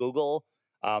earth.google,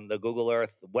 the Google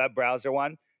Earth web browser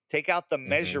one. Take out the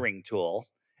measuring tool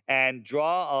and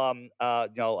draw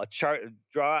a chart,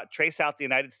 trace out the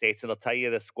United States. It'll tell you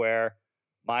the square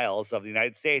miles of the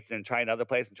United States, and try another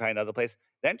place and try another place.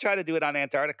 Then try to do it on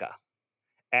Antarctica.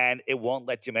 And it won't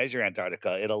let you measure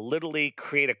Antarctica. It'll literally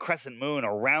create a crescent moon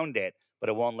around it, but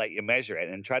it won't let you measure it.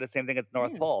 And try the same thing at the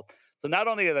North Pole. So not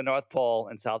only are the North Pole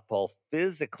and South Pole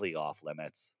physically off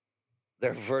limits,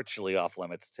 they're virtually off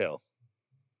limits too.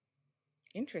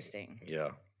 Interesting.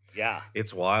 Yeah. Yeah.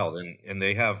 It's wild. And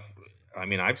they have, I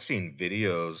mean, I've seen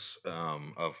videos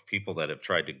of people that have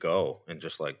tried to go and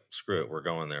just like, screw it, we're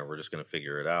going there. We're just going to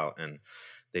figure it out. And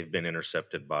they've been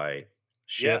intercepted by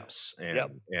Yeah. ships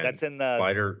Yep. and That's in the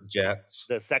fighter jets.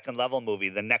 second level movie,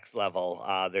 The Next Level.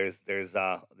 There's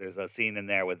a scene in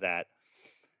there with that.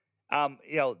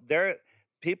 There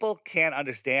people can't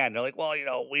understand. They're like,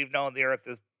 well, we've known the Earth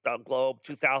is the globe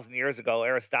 2,000 years ago.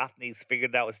 Aristophanes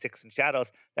figured it out with sticks and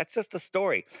shadows. That's just a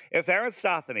story. If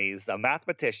Aristophanes, a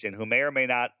mathematician who may or may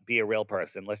not be a real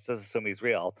person, let's just assume he's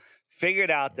real,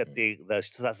 figured out that the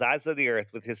size of the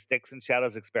Earth with his sticks and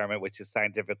shadows experiment, which is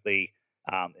scientifically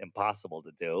impossible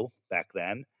to do back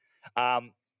then,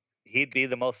 he'd be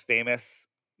the most famous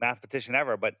mathematician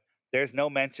ever. But there's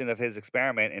no mention of his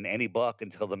experiment in any book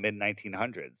until the mid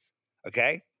 1900s.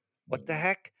 Okay? What the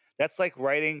heck? That's like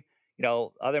writing,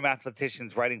 other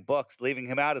mathematicians writing books. Leaving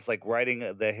him out is like writing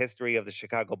the history of the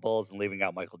Chicago Bulls and leaving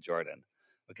out Michael Jordan.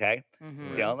 Okay?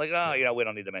 Mhm. We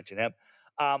don't need to mention him.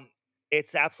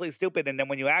 It's absolutely stupid. And then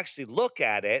when you actually look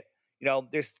at it,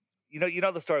 there's,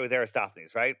 the story with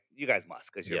Aristophanes, right? You guys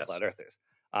must, because you're Yes. flat earthers.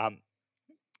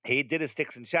 He did his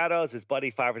sticks and shadows. His buddy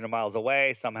 500 miles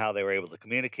away. Somehow they were able to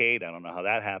communicate. I don't know how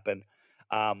that happened.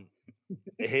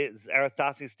 His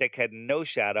Aristophanes stick had no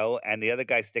shadow, and the other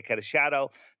guy's stick had a shadow.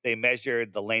 They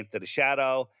measured the length of the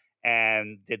shadow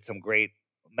and did some great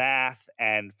math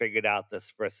and figured out the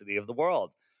sphericity of the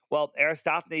world. Well,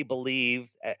 Aristophanes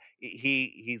believed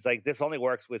he's like, this only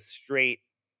works with straight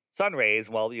sun rays.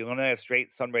 Well, you only have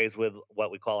straight sun rays with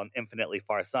what we call an infinitely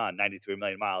far sun. 93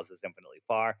 million miles is infinitely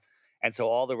far. And so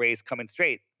all the rays come in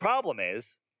straight. Problem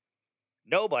is,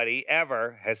 nobody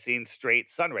ever has seen straight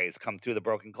sun rays come through the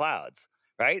broken clouds,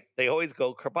 right? They always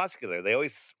go crepuscular. They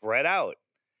always spread out.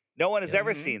 No one has Yeah.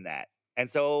 ever seen that.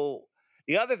 And so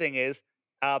the other thing is,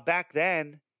 back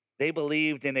then, they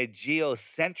believed in a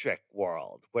geocentric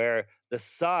world where the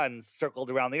sun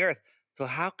circled around the Earth. So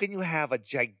how can you have a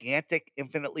gigantic,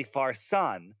 infinitely far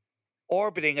sun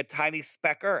orbiting a tiny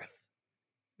speck Earth?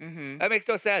 Mhm. That makes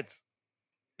no sense.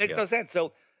 Makes Yeah. no sense.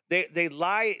 So they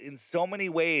lie in so many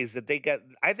ways that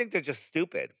I think they're just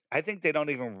stupid. I think they don't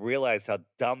even realize how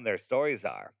dumb their stories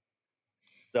are.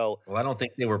 So Well, I don't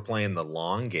think they were playing the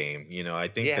long game. I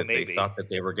think yeah, that they maybe. thought that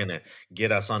they were going to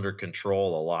get us under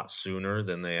control a lot sooner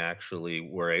than they actually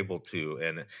were able to.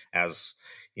 And as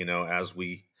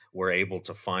we were able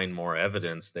to find more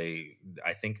evidence,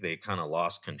 I think they kind of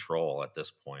lost control at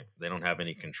this point. They don't have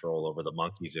any control over the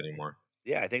monkeys anymore.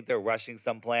 Yeah, I think they're rushing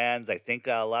some plans. I think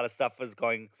a lot of stuff is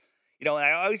going, and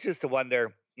I always used to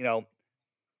wonder,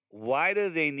 why do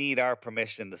they need our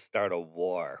permission to start a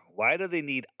war? Why do they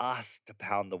need us to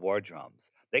pound the war drums?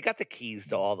 They got the keys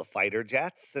to all the fighter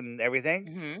jets and everything.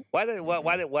 Mhm. Why?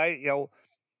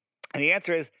 And the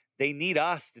answer is they need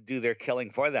us to do their killing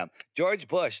for them. George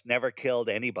Bush never killed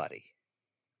anybody.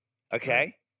 Okay.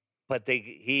 Right. But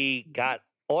he got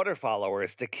order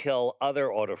followers to kill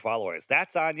other order followers.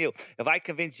 That's on you. If I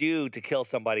convince you to kill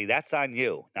somebody, that's on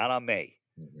you, not on me.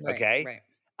 Mhm. Right. Okay.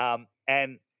 Right.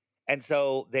 And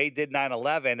so they did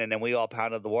 9/11, and then we all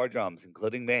pounded the war drums,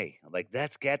 including me. I'm like,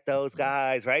 let's get those Mhm.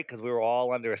 guys, right? Because we were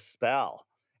all under a spell.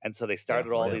 And so they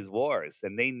started Oh, all yeah. these wars,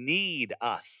 and they need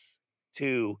us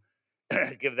to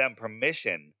give them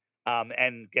permission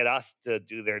and get us to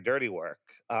do their dirty work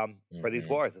for these Mhm.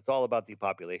 wars. It's all about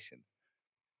depopulation.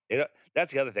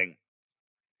 That's the other thing.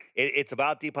 It's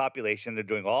about depopulation. They're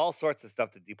doing all sorts of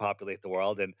stuff to depopulate the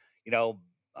world. And,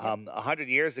 100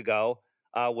 years ago,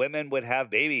 women would have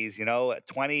babies, at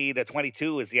 20 to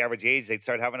 22 is the average age they'd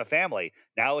start having a family.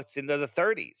 Now it's into the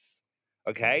 30s.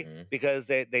 Okay. Mhm. Because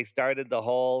they started the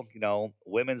whole,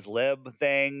 women's lib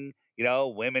thing,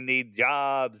 women need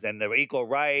jobs and their equal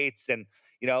rights. And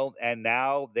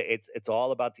now it's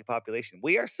all about depopulation.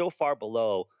 We are so far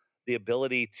below the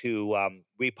ability to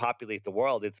repopulate the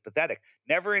world. It's pathetic.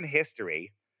 Never in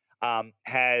history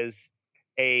has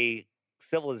a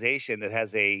civilization that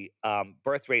has a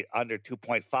birth rate under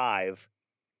 2.5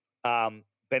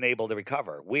 been able to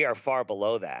recover. We are far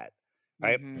below that,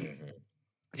 right? Mhm. Mhm.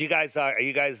 Are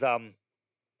you guys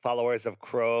followers of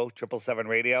Crow 777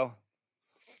 Radio?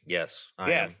 Yes,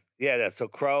 I am. Yes, yeah. So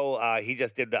Crow, he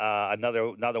just did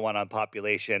another one on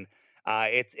population.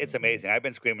 It's Mhm. amazing. I've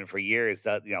been screaming for years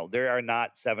that there are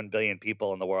not 7 billion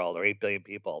people in the world or 8 billion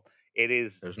people.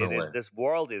 There's no way. This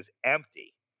world is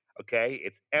empty. Okay,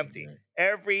 it's empty. Mhm.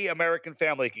 Every American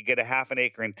family could get a half an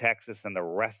acre in Texas, and the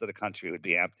rest of the country would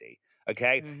be empty.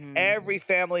 Okay, Mhm. every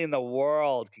family in the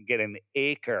world can get an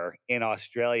acre in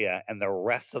Australia, and the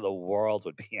rest of the world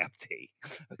would be empty.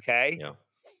 Okay, Yeah.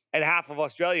 and half of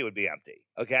Australia would be empty.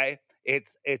 Okay,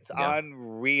 it's Yeah.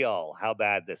 unreal how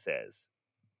bad this is.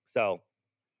 So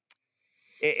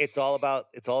it's all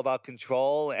about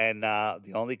control, and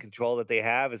the only control that they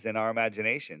have is in our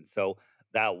imagination. So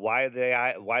That why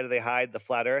do they hide the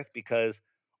flat Earth? Because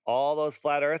all those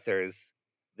flat earthers,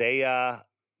 they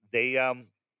they um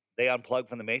they unplug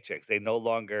from the matrix. They no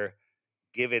longer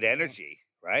give it Right. energy,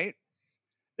 right?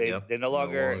 Yep. They no No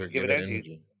longer longer give give it it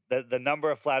energy. energy. The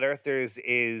number of flat earthers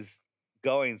is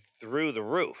going through the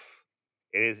roof.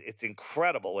 It's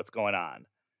incredible what's going on.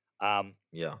 Um,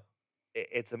 Yeah.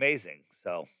 it's amazing.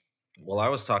 So Well, I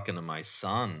was talking to my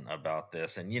son about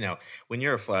this, and when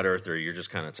you're a flat earther, you're just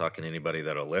kind of talking to anybody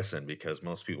that'll listen because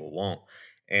most people won't.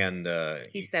 And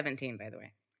He's 17, by the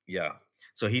way. yeah,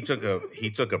 so he took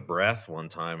a breath one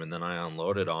time, and then I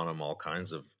unloaded on him all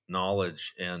kinds of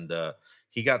knowledge, and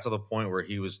he got to the point where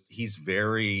he's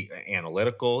very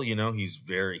analytical.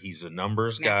 He's a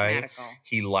numbers guy. Mathematical.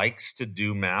 He likes to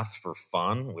do math for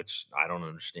fun, which I don't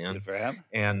understand. good for him.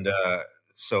 And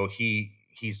so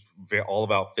he's all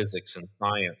about physics and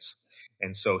science,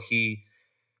 and so he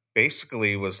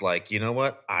basically was like, you know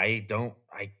what,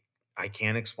 I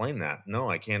can't explain that. No,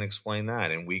 I can't explain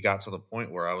that. And we got to the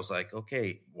point where I was like,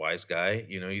 okay, wise guy,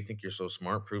 you think you're so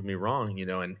smart, prove me wrong.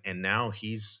 And now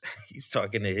he's he's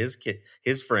talking to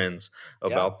his friends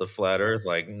about the flat earth,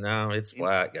 like, no, it's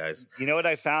flat, guys. You know what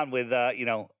I found with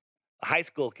high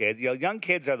school kids? Young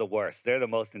kids are the worst. They're the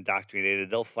most indoctrinated.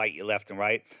 They'll fight you left and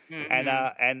right,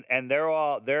 and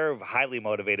they're highly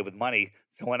motivated with money.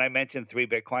 So when I mentioned 3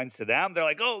 Bitcoins to them, they're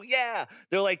like, "Oh yeah!"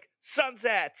 They're like,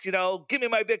 "Sunsets, give me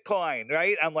my Bitcoin."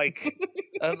 Right? I'm like,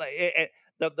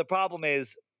 the problem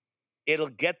is, it'll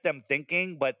get them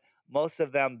thinking, but most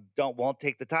of them won't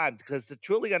take the time because to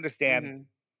truly understand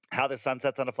how the sun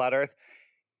sets on a flat Earth,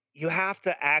 you have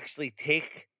to actually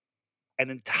take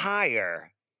an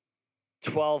entire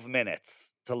 12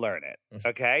 minutes to learn it.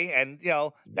 Okay. And,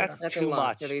 that's That's a too lot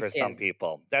much for these for some kids.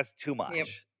 people. That's too much. Yep.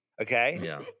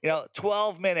 Okay. Yeah.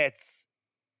 12 minutes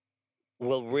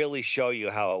will really show you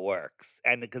how it works.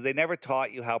 And because they never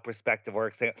taught you how perspective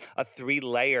works, a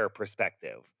 3-layer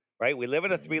perspective, right? We live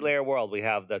in a 3-layer world. We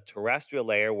have the terrestrial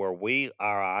layer where we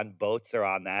are on, boats are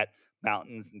on that,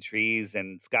 mountains and trees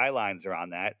and skylines are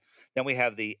on that. Then we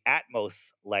have the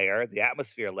atmos layer, the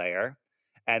atmosphere layer,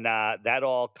 and that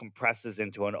all compresses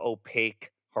into an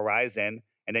opaque horizon.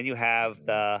 And then you have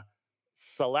the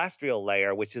celestial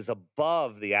layer, which is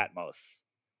above the atmos.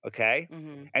 Okay.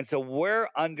 And so we're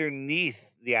underneath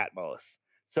the atmos.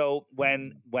 So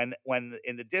when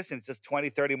in the distance, just 20,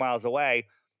 30 miles away,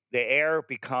 the air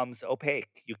becomes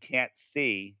opaque. You can't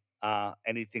see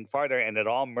anything farther, and it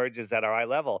all merges at our eye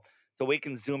level. So we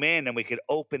can zoom in and we can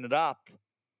open it up.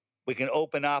 We can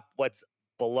open up what's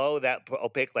below that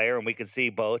opaque layer, and we can see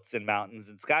boats and mountains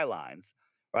and skylines,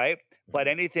 right? But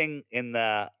anything in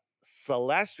the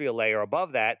celestial layer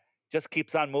above that just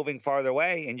keeps on moving farther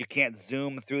away, and you can't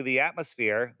zoom through the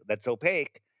atmosphere that's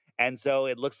opaque. And so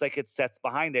it looks like it sets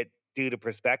behind it due to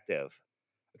perspective.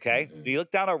 Okay. You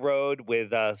look down a road with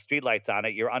streetlights on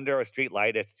it. You're under a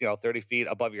streetlight. It's 30 feet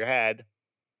above your head.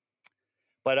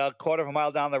 But a quarter of a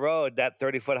mile down the road, that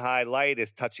 30-foot high light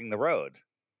is touching the road.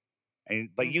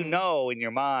 But you know in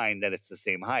your mind that it's the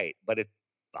same height, but it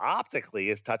optically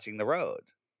is touching the road.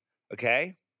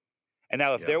 Okay. And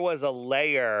now if there was a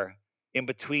layer in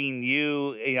between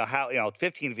you,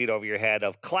 15 feet over your head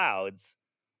of clouds,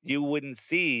 you wouldn't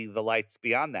see the lights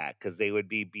beyond that because they would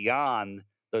be beyond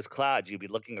those clouds. You'd be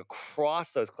looking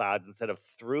across those clouds instead of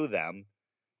through them.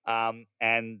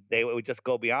 And they would just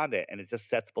go beyond it, and it just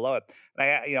sets below it.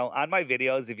 And on my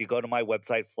videos, if you go to my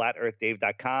website,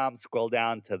 flatearthdave.com, scroll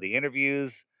down to the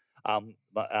interviews,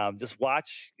 just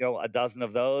watch, a dozen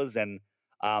of those. And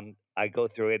I go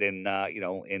through it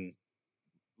in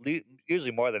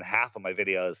usually more than half of my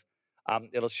videos.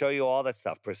 It'll show you all that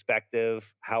stuff: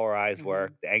 perspective, how our eyes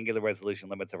work, the angular resolution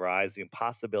limits of our eyes, the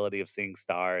impossibility of seeing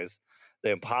stars, the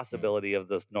impossibility of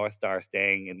the North Star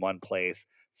staying in one place,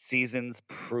 seasons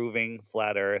proving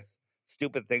flat Earth,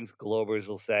 stupid things Globers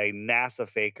will say, NASA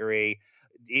fakery,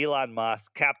 Elon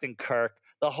Musk, Captain Kirk,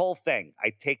 the whole thing.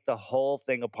 I take the whole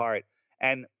thing apart.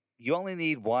 And you only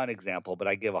need one example, but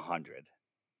I give 100.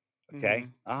 Okay?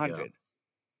 100.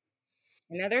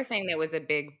 Another thing that was a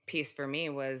big piece for me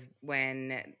was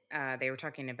when they were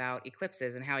talking about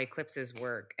eclipses and how eclipses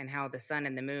work and how the sun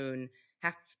and the moon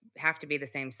have to be the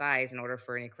same size in order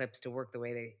for an eclipse to work the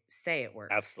way they say it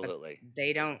works. Absolutely. But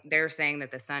they don't. They're saying that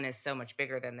the sun is so much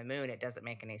bigger than the moon, it doesn't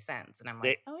make any sense. And I'm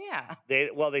like, oh yeah.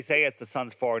 They say it's the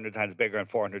sun's 400 times bigger and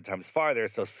 400 times farther.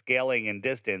 So scaling in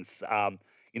distance,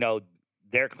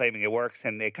 they're claiming it works,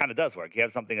 and it kind of does work. You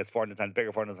have something that's 400 times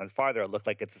bigger, 400 times farther. It looks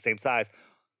like it's the same size,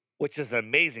 which is an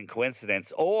amazing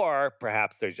coincidence, or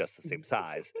perhaps they're just the same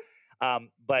size.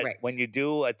 But when you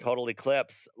do a total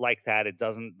eclipse like that,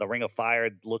 the Ring of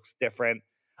Fire looks different.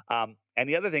 And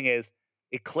the other thing is,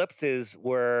 eclipses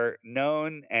were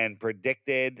known and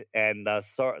predicted, and the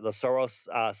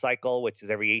Soros cycle, which is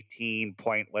every 18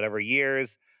 point whatever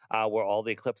years, where all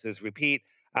the eclipses repeat,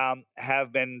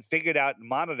 have been figured out and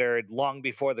monitored long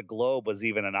before the globe was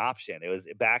even an option. It was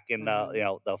back in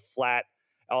the flat.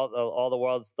 All the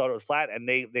world thought it was flat, and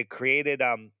they created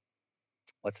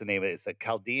what's the name of it? It's a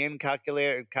Chaldean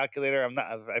calculator.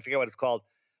 I forget what it's called,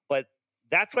 but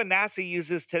that's what NASA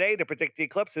uses today to predict the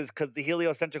eclipses, because the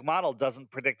heliocentric model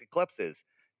doesn't predict eclipses.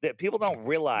 That people don't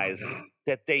realize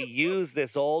that they use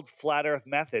this old flat Earth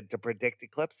method to predict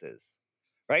eclipses,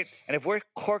 right? And if we're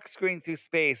corkscrewing through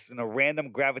space in a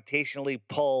random gravitationally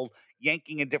pulled,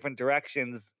 yanking in different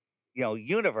directions,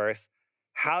 universe,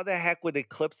 how the heck would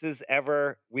eclipses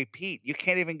ever repeat? You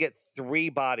can't even get three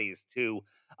bodies to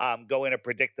go in a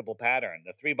predictable pattern.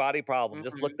 The three-body problem.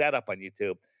 Just look that up on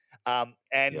YouTube.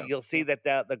 And you'll see that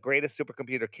the greatest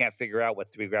supercomputer can't figure out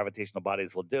what three gravitational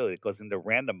bodies will do. It goes into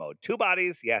random mode. Two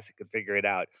bodies, yes, it can figure it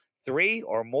out. Three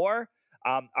or more?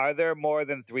 Are there more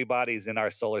than three bodies in our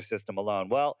solar system alone?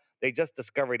 Well, they just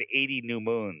discovered 80 new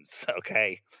moons,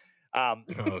 okay?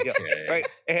 Right?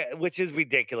 Which is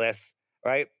ridiculous,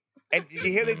 right? And did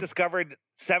you hear they discovered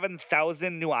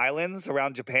 7,000 new islands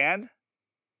around Japan?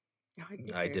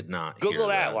 I did not. Google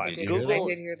that one. I did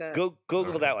hear that.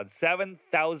 Google that one.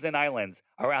 7,000 islands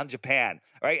around Japan,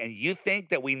 right? And you think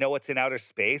that we know what's in outer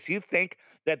space? You think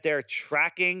that they're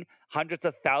tracking hundreds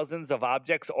of thousands of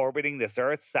objects orbiting this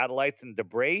Earth, satellites and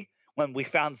debris, when we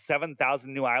found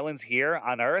 7,000 new islands here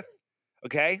on Earth?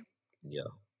 Okay? Yeah,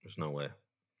 there's no way.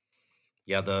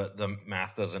 Yeah, the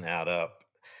math doesn't add up.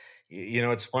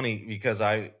 It's funny because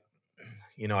I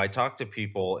talk to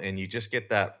people and you just get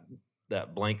that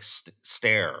blank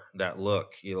stare, that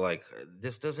look. You're like,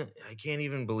 I can't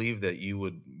even believe that you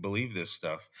would believe this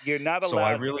stuff. You're not allowed. So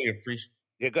I really appreciate.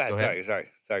 Yeah, go ahead. Sorry,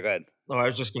 go ahead. No, I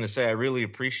was just going to say, I really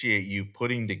appreciate you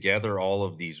putting together all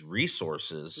of these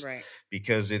resources, right?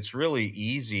 Because it's really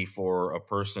easy for a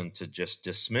person to just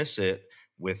dismiss it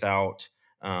without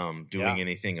doing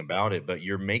anything about it, but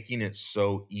you're making it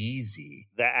so easy.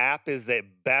 The app is the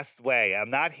best way.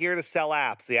 I'm not here to sell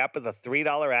apps. The app is a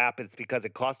 $3 app. It's because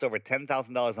it costs over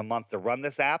 $10,000 a month to run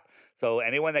this app. So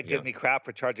anyone that gives me crap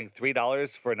for charging $3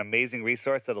 for an amazing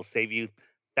resource that'll save you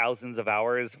thousands of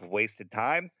hours of wasted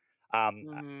time,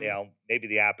 maybe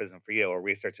the app isn't for you or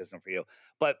research isn't for you.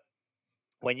 But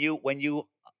when you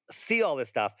see all this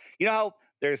stuff, how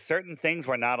there's certain things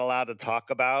we're not allowed to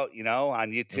talk about,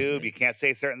 on YouTube. You can't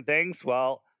say certain things.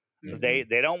 Well, they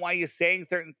don't want you saying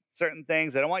certain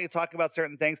things. They don't want you talking about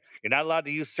certain things. You're not allowed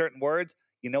to use certain words.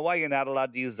 You know why you're not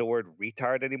allowed to use the word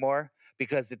retard anymore?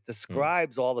 Because it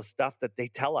describes all the stuff that they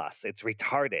tell us. It's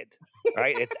retarded,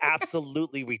 right? It's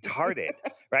absolutely retarded,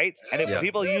 right? And if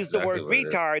people use the word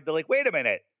retard, they're like, wait a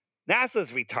minute,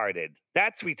 NASA's retarded.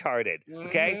 That's retarded,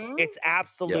 okay? It's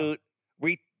absolute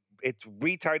it's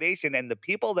retardation, and the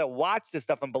people that watch this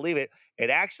stuff and believe it,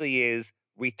 it actually is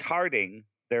retarding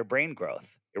their brain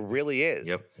growth. It really is.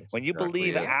 Yep, when you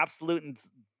believe absolute and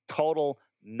total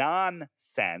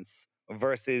nonsense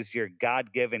versus your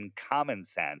God-given common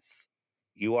sense,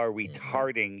 you are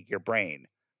retarding your brain.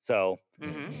 So,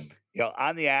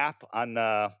 on the app,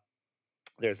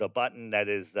 there's a button that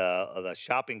is the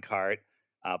shopping cart.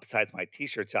 Besides my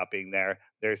T-shirt shopping,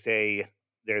 there's a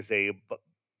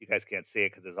you guys can't see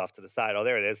it because it's off to the side. Oh,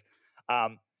 there it is.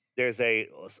 There's a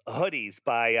hoodies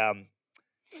by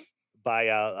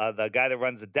the guy that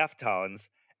runs the Deftones,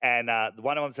 and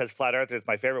one of them says "Flat Earther" is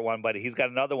my favorite one, but he's got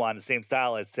another one, the same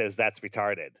style. It says "That's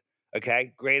retarded."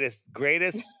 Okay, greatest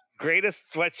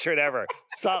sweatshirt ever.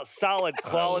 Solid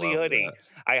quality hoodie. That.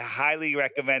 I highly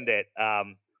recommend it.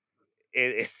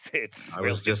 It's. I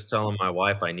was just telling my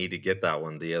wife I need to get that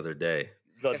one the other day.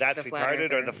 So that's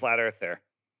retarded or the Flat Earther?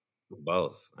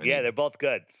 Both. They're both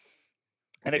good.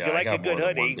 And if you like a good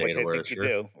hoodie, which I think you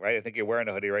do, right? I think you're wearing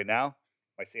a hoodie right now. Am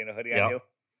I seeing a hoodie on you?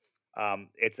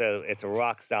 It's a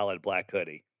rock solid black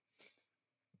hoodie.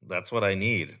 That's what I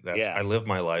need. I live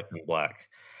my life in black.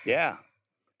 Yeah.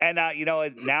 And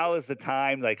now is the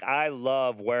time. Like, I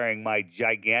love wearing my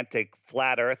gigantic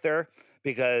Flat Earther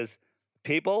because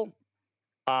people,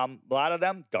 a lot of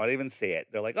them don't even see it.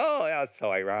 They're like, oh, yeah, that's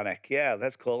so ironic. Yeah,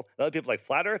 that's cool. Other people like,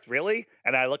 Flat Earth, really?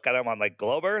 And I look at them on like,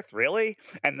 Globe Earth, really?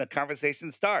 And the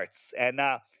conversation starts. And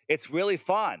it's really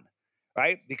fun,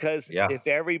 right? Because if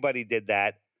everybody did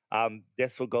that,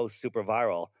 this will go super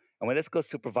viral. And when this goes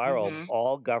super viral,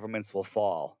 all governments will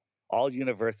fall. All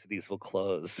universities will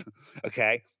close,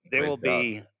 okay? There will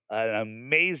be an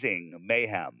amazing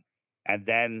mayhem. And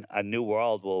then a new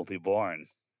world will be born.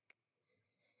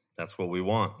 That's what we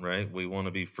want, right? We want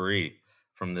to be free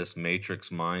from this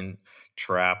matrix mind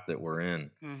trap that we're in.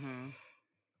 Mm-hmm.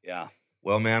 Yeah.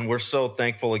 Well, man, we're so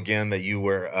thankful again that you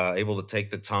were able to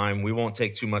take the time. We won't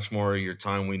take too much more of your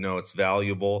time. We know it's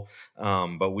valuable,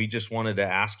 but we just wanted to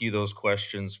ask you those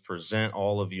questions, present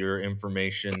all of your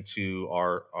information to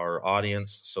our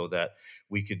audience so that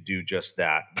we could do just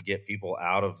that, get people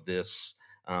out of this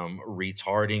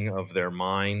retarding of their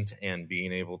mind and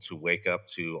being able to wake up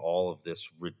to all of this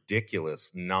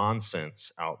ridiculous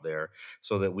nonsense out there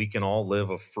so that we can all live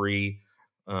a free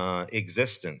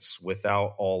existence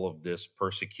without all of this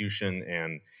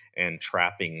persecution and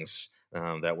trappings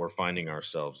that we're finding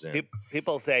ourselves in.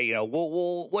 People say, you know,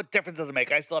 well, what difference does it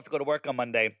make? I still have to go to work on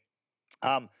Monday.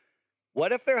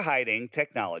 What if they're hiding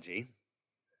technology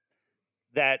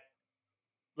that,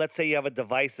 let's say you have a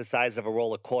device the size of a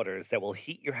roll of quarters that will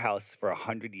heat your house for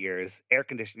 100 years, air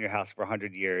condition your house for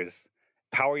 100 years,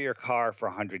 power your car for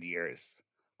 100 years.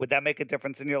 Would that make a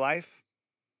difference in your life?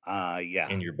 Yeah.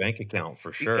 In your bank account,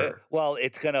 for sure. Well,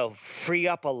 it's going to free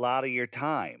up a lot of your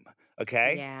time.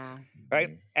 Okay. Yeah.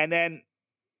 Right. Mhm. And then,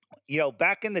 you know,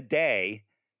 back in the day,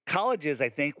 colleges, I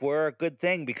think, were a good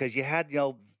thing because you had, you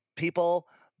know, people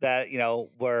that, you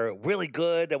know, were really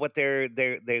good at what they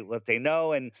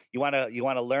know, and you want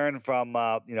to learn from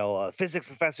you know, a physics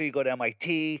professor. You go to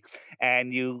MIT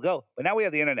and you go. But now we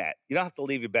have the internet. You don't have to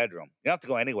leave your bedroom. You don't have to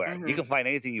go anywhere. You can find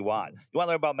anything you want. You want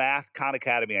to learn about math? Khan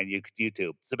Academy on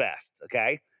YouTube. It's the best.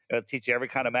 Okay, it'll teach you every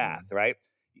kind of math, right?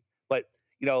 But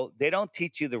you know, they don't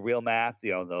teach you the real math.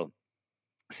 You know, the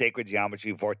sacred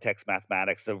geometry, vortex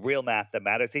mathematics, the real math that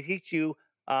matters. They teach you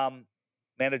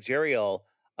managerial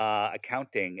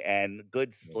accounting and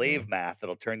good slave math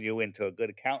that'll turn you into a good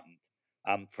accountant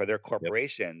for their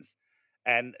corporations.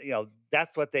 And you know,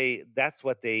 that's what they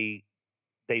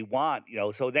want, you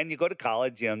know. So then you go to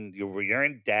college and you're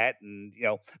in debt, and you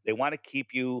know, they want to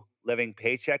keep you living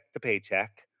paycheck to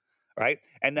paycheck, right?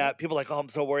 And people are like, oh, I'm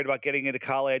so worried about getting into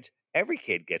college. Every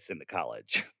kid gets into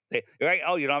college. Right?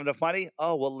 Oh, you don't have enough money?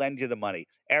 Oh, we'll lend you the money.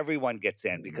 Everyone gets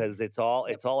in because it's all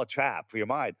a trap for your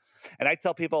mind. And I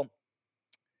tell people,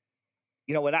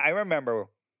 you know, I remember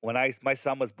when my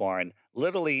son was born,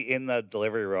 literally in the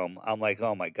delivery room, I'm like,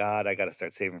 oh my God, I got to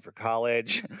start saving for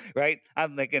college, right?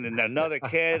 I'm thinking another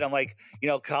kid. I'm like, you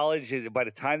know, college, by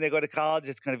the time they go to college,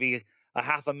 it's going to be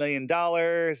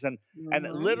 $500,000.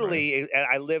 And literally,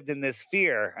 I lived in this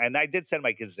fear, and I did send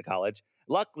my kids to college.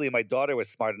 Luckily, my daughter was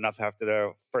smart enough after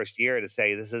the first year to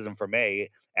say, this isn't for me.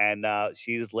 And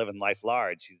she's living life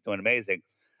large. She's doing amazing.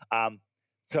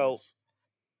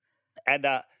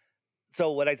 So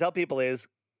what I tell people is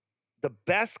the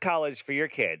best college for your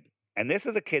kid, and this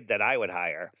is a kid that I would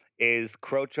hire, is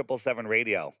Crow 777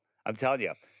 Radio. I'm telling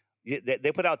you,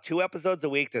 they put out 2 episodes a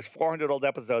week. There's 400 old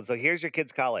episodes. So here's your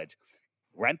kid's college.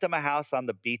 Rent them a house on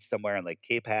the beach somewhere in like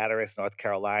Cape Hatteras, North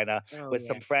Carolina, with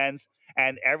some friends.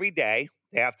 And every day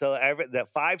they have the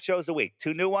 5 shows a week,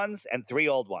 2 new ones and 3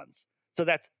 old ones. So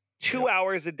that's 2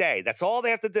 hours a day. That's all they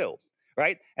have to do.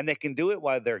 Right. And they can do it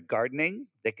while they're gardening.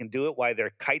 They can do it while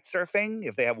they're kite surfing.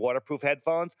 If they have waterproof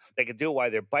headphones, they can do it while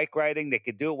they're bike riding. They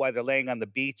can do it while they're laying on the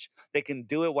beach. They can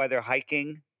do it while they're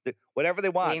hiking, whatever they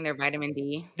want. Getting their vitamin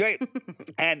D. Right.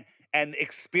 and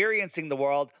experiencing the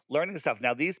world, learning stuff.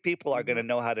 Now, these people are going to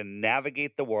know how to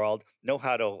navigate the world, know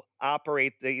how to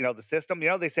operate the system. You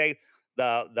know, they say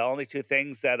the only 2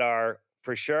 things that are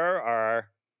for sure are,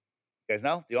 you guys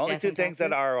know, the only Death 2 and things that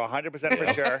taxes. are 100%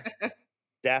 for sure.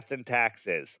 Death and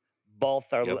taxes.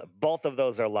 Both of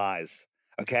those are lies.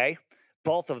 Okay?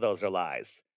 Both of those are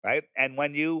lies, right? And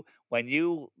when you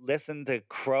listen to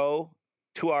Crow,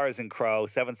 2 hours in Crow,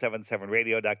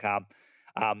 777radio.com,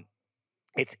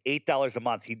 it's $8 a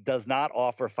month. He does not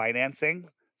offer financing,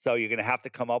 so you're going to have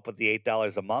to come up with the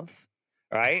 $8 a month,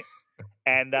 right?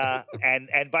 And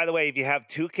by the way, if you have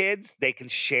 2 kids, they can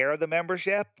share the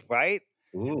membership, right?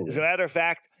 Ooh. As a matter of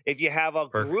fact, if you have a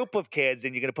group of kids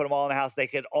and you're going to put them all in the house, they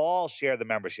can all share the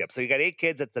membership. So you got 8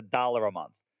 kids, it's $1 a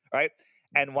month, right?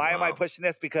 And why am I pushing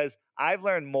this? Because I've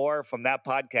learned more from that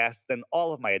podcast than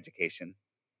all of my education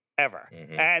ever.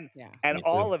 And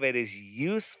all of it is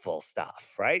useful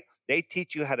stuff, right? They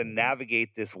teach you how to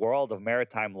navigate this world of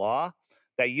maritime law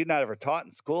that you're not ever taught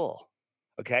in school,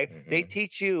 okay? They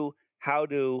teach you how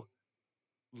to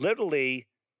literally,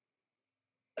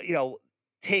 you know,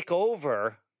 take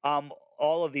over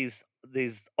all of these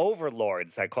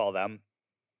overlords, I call them,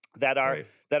 that are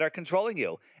controlling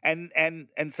you. And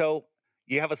so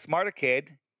you have a smarter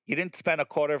kid. You didn't spend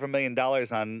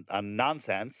 $250,000 on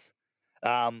nonsense.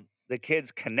 The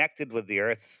kid's connected with the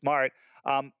earth, smart.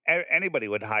 Anybody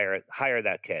would hire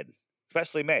that kid,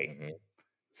 especially me.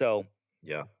 So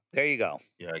There you go.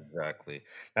 Yeah, exactly.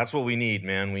 That's what we need,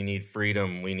 man. We need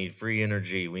freedom. We need free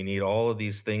energy. We need all of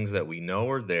these things that we know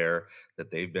are there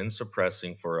that they've been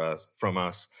suppressing from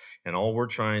us. And all we're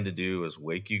trying to do is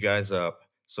wake you guys up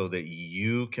so that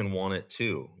you can want it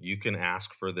too. You can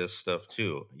ask for this stuff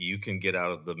too. You can get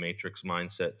out of the matrix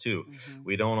mindset too.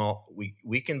 Mm-hmm.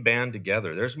 We can band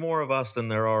together. There's more of us than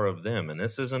there are of them. And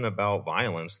this isn't about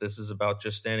violence. This is about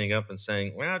just standing up and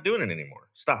saying, we're not doing it anymore.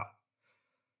 Stop.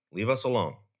 Leave us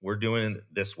alone. We're doing it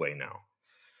this way now.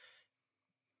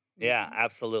 Yeah,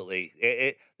 absolutely.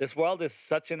 This world is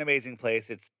such an amazing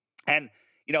place. And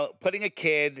putting a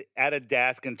kid at a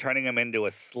desk and turning them into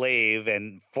a slave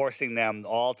and forcing them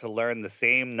all to learn the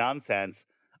same nonsense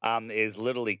is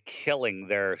literally killing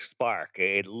their spark.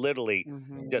 It literally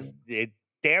just it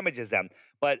damages them.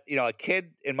 But a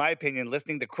kid, in my opinion,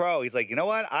 listening to Crow, he's like, you know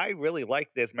what? I really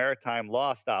like this maritime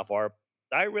law stuff, or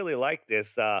I really like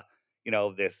this,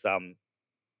 this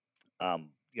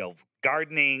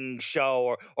gardening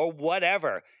show or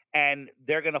whatever. And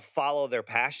they're going to follow their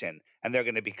passion and they're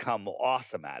going to become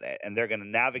awesome at it. And they're going to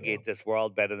navigate this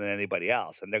world better than anybody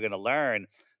else. And they're going to learn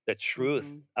the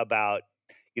truth about,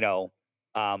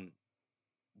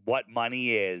 what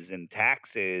money is and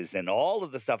taxes and all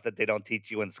of the stuff that they don't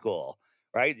teach you in school,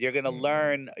 right? You're going to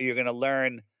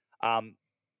learn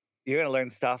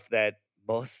stuff that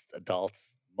most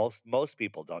adults, most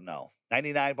people don't know.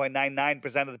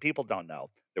 99.99% of the people don't know.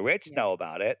 The rich know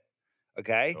about it.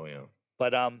 Okay. Oh yeah.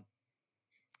 But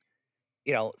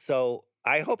so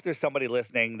I hope there's somebody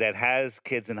listening that has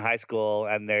kids in high school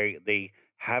and they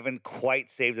haven't quite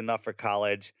saved enough for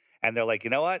college, and they're like, you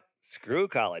know what? Screw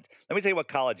college. Let me tell you what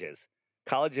college is.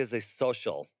 College is a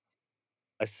social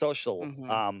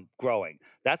growing.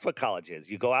 That's what college is.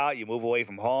 You go out, you move away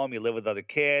from home, you live with other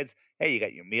kids. Hey, you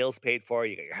got your meals paid for,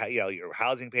 you got your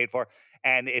housing paid for,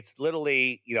 and it's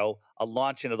literally a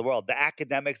launch into the world. The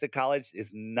academics at college is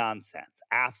nonsense,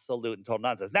 absolute and total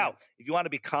nonsense. Now, if you want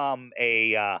to become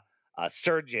a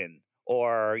surgeon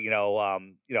or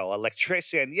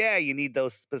electrician, yeah, you need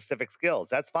those specific skills.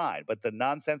 That's fine, but the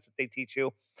nonsense that they teach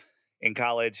you in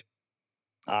college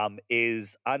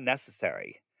is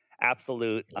unnecessary.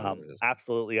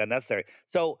 Absolutely unnecessary.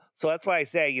 So that's why I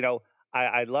say,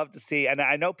 I'd love to see, and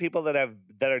I know people that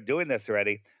are doing this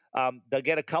already. They'll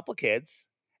get a couple kids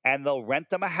and they'll rent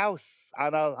them a house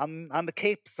on the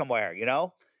Cape somewhere,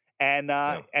 and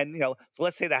so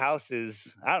let's say the house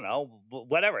is, I don't know,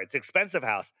 whatever. It's an expensive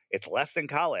house. It's less than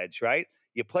college, right?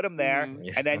 You put them there,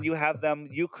 and then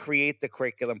you create the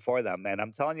curriculum for them. And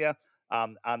I'm telling you,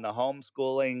 on the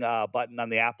homeschooling button on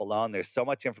the app alone, there's so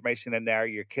much information in there.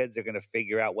 Your kids are going to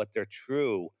figure out what their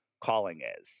true calling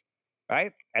is,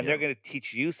 right? And they're going to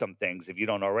teach you some things if you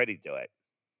don't already do it.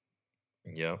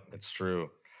 Yeah, it's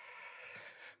true.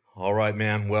 All right,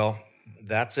 man. Well,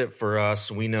 that's it for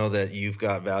us. We know that you've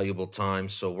got valuable time,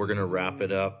 so we're going to wrap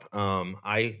it up.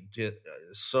 I just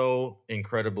so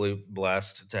incredibly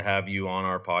blessed to have you on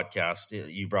our podcast.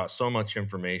 You brought so much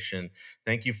information.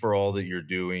 Thank you for all that you're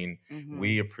doing.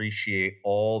 We appreciate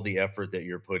all the effort that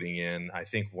you're putting in. I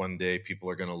think one day people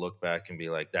are going to look back and be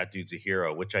like, that dude's a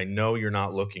hero, which I know you're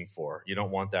not looking for. You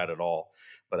don't want that at all.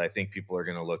 But I think people are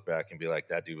going to look back and be like,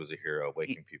 that dude was a hero,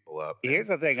 waking people up. Here's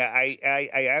the thing. I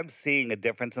am seeing a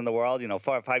difference in the world.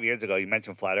 4 or 5 years ago, you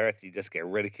mentioned flat Earth. You just get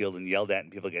ridiculed and yelled at and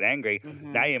people get angry.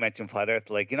 Now you mention flat Earth.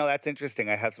 Like, that's interesting.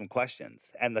 I have some questions.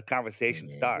 And the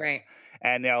conversation starts. Right.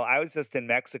 And, I was just in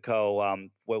Mexico.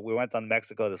 We went on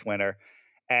Mexico this winter.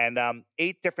 And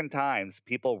 8 different times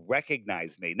people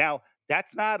recognized me. Now,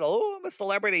 that's not, I'm a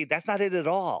celebrity. That's not it at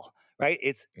all. Right?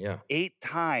 It's 8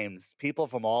 times people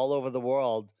from all over the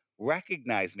world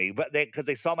recognize me, but because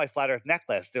they saw my flat Earth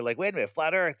necklace. They're like, wait a minute,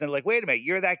 flat Earth. And they're like, wait a minute,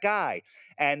 you're that guy.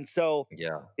 And so,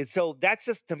 so that's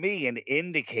just to me an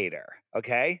indicator.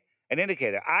 Okay. An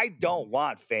indicator. I don't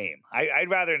want fame.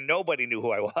 I'd rather nobody knew who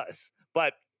I was,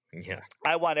 but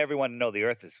I want everyone to know the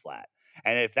Earth is flat.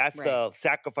 And if that's the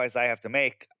sacrifice I have to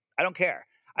make, I don't care.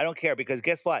 I don't care, because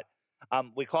guess what?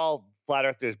 We call flat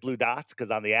earthers blue dots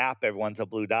because on the app, everyone's a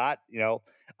blue dot,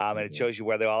 and it shows you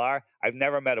where they all are. I've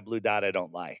never met a blue dot I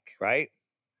don't like, right?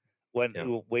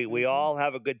 When we all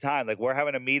have a good time. Like, we're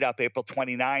having a meetup April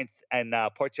 29th in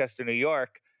Port Chester, New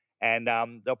York, and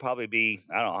there'll probably be,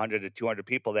 100 to 200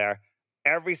 people there.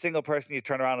 Every single person you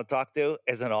turn around and talk to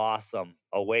is an awesome,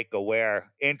 awake,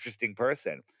 aware, interesting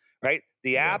person, right?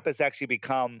 The app has actually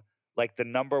become like the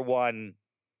 #1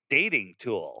 dating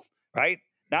tool, right?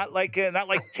 Not like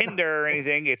Tinder or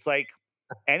anything. It's like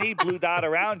any blue dot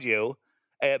around you,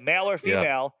 male or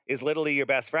female, is literally your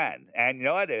best friend. And you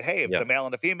know what? Hey, if the male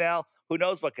and the female, who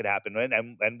knows what could happen?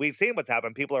 And we've seen what's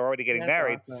happened. People are already getting That's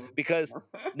married awesome. because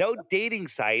no dating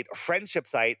site or friendship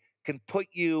site can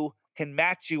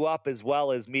match you up as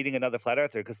well as meeting another flat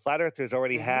earther, because flat earthers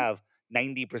already have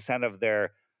 90% of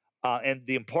their and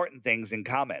the important things in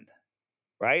common,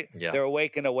 right? Yeah. They're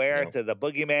awake and aware Yeah. to the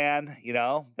boogeyman,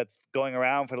 that's going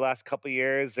around for the last couple of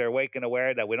years. They're awake and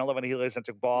aware that we don't live in a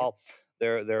heliocentric ball.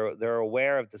 They're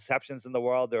aware of deceptions in the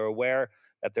world. They're aware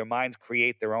that their minds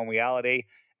create their own reality.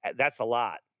 That's a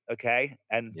lot, okay?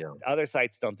 And other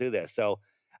sites don't do this. So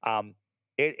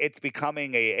it's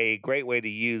becoming a great way to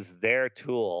use their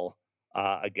tool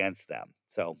against them.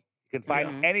 So you can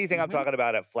find anything I'm talking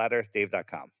about at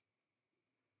flatearthdave.com.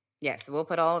 Yes, we'll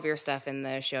put all of your stuff in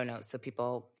the show notes so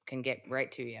people can get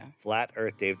right to you.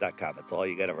 flatearthdave.com. That's all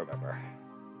you got to remember.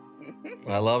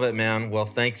 I love it, man. Well,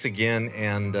 thanks again.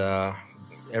 And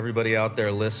everybody out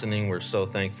there listening, we're so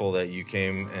thankful that you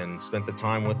came and spent the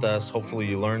time with us. Hopefully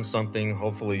you learned something.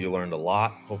 Hopefully you learned a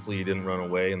lot. Hopefully you didn't run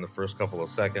away in the first couple of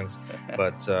seconds.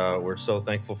 But we're so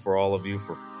thankful for all of you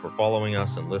for following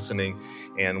us and listening.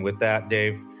 And with that,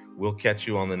 Dave, we'll catch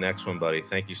you on the next one, buddy.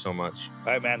 Thank you so much.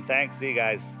 All right, man. Thanks. See you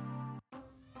guys.